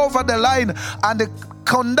for over the line and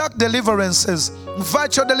conduct deliverances,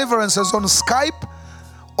 virtual deliverances on Skype,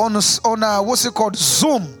 on what's it called,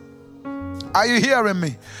 Zoom. Are you hearing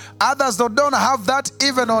me? Others that don't have that,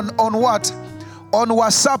 even on what? On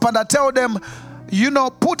WhatsApp, and I tell them,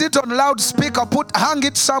 put it on loudspeaker, hang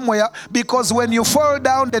it somewhere, because when you fall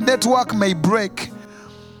down, the network may break.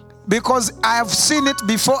 Because I have seen it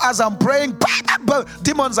before as I'm praying,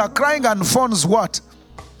 demons are crying and phones what?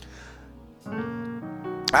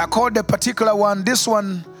 I called a particular one. This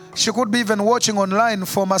one, she could be even watching online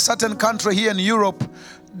from a certain country here in Europe.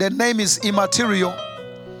 The name is Immaterial.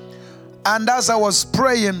 And as I was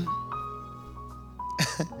praying,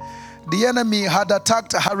 the enemy had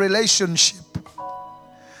attacked her relationship.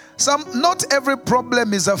 Not every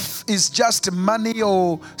problem is just money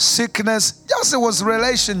or sickness. Just it was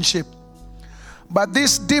relationship. But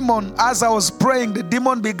this demon, as I was praying, the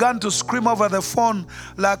demon began to scream over the phone,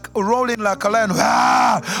 like rolling like a lion.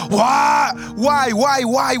 Why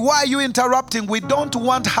are you interrupting? We don't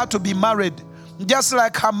want her to be married. Just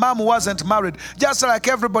like her mom wasn't married. Just like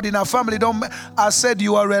everybody in her family I said,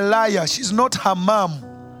 you are a liar. She's not her mom.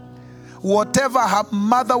 Whatever her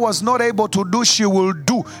mother was not able to do, she will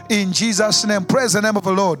do in Jesus' name. Praise the name of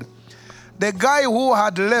the Lord. The guy who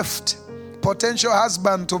had left, potential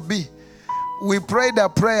husband to be, we prayed a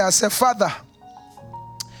prayer. I said, Father,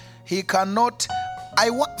 he cannot.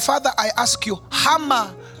 Father, I ask you,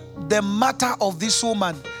 hammer the matter of this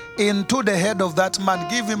woman into the head of that man.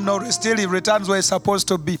 Give him no rest till he returns where he's supposed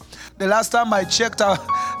to be. The last time I checked,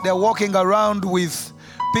 they're walking around with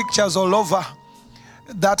pictures all over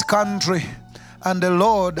that country. And the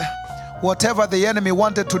Lord, whatever the enemy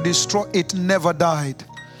wanted to destroy, it never died.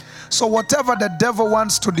 So whatever the devil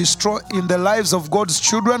wants to destroy in the lives of God's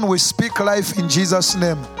children, we speak life in Jesus'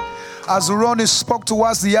 name. As Ronnie spoke to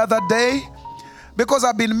us the other day, because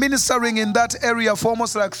I've been ministering in that area for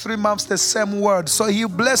almost like 3 months, the same word. So he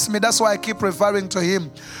blessed me. That's why I keep referring to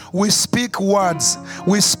him. We speak words.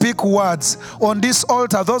 We speak words. On this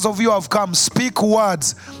altar, those of you who have come, speak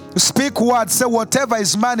words. Speak words. Say whatever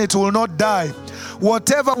is mine, it will not die.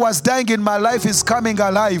 Whatever was dying in my life is coming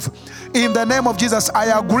alive. In the name of Jesus,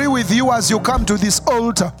 I agree with you as you come to this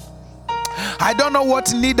altar. I don't know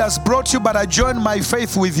what need has brought you, but I join my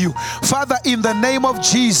faith with you. Father, in the name of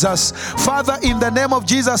Jesus, Father, in the name of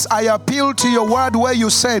Jesus, I appeal to your word where you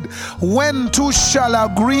said, when two shall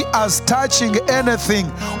agree as touching anything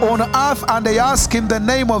on earth and they ask in the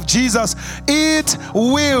name of Jesus, it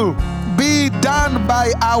will be done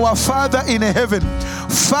by our Father in heaven.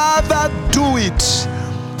 Father, do it.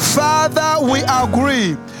 Father, we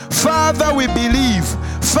agree. Father, we believe.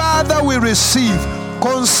 Father, we receive.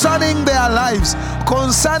 Concerning their lives,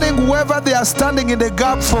 concerning whoever they are standing in the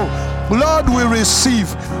gap for, Lord, we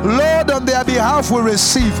receive. Lord, on their behalf, we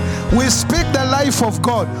receive. We speak the life of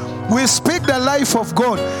God. We speak the life of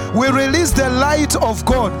God. We release the light of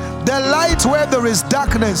God. The light where there is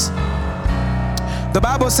darkness. The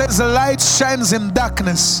Bible says the light shines in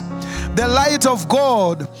darkness. The light of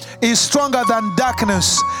God is stronger than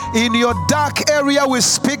darkness. In your dark area, we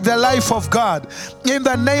speak the life of God. In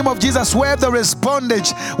the name of Jesus, where there is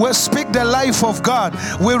bondage, we speak the life of God.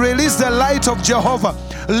 We release the light of Jehovah.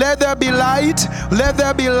 Let there be light. Let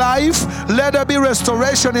there be life. Let there be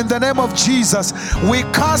restoration in the name of Jesus. We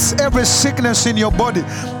cast every sickness in your body.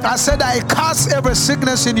 I said, I cast every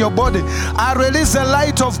sickness in your body. I release the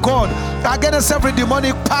light of God against every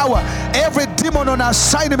demonic power, every demon on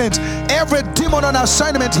assignment. Every demon on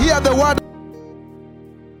assignment, hear the word.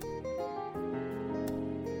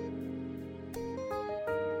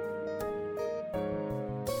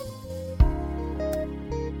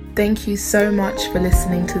 Thank you so much for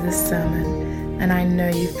listening to this sermon, and I know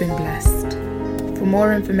you've been blessed. For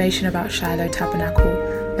more information about Shiloh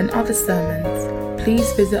Tabernacle and other sermons,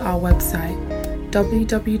 please visit our website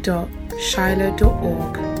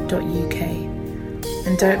www.shiloh.org.uk.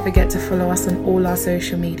 And don't forget to follow us on all our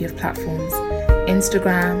social media platforms,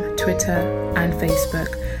 Instagram, Twitter and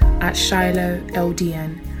Facebook at Shiloh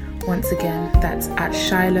LDN. Once again, that's at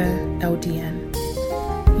Shiloh LDN.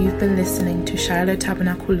 You've been listening to Shiloh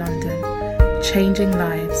Tabernacle London, changing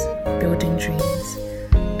lives, building dreams.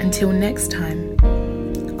 Until next time,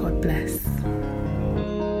 God bless.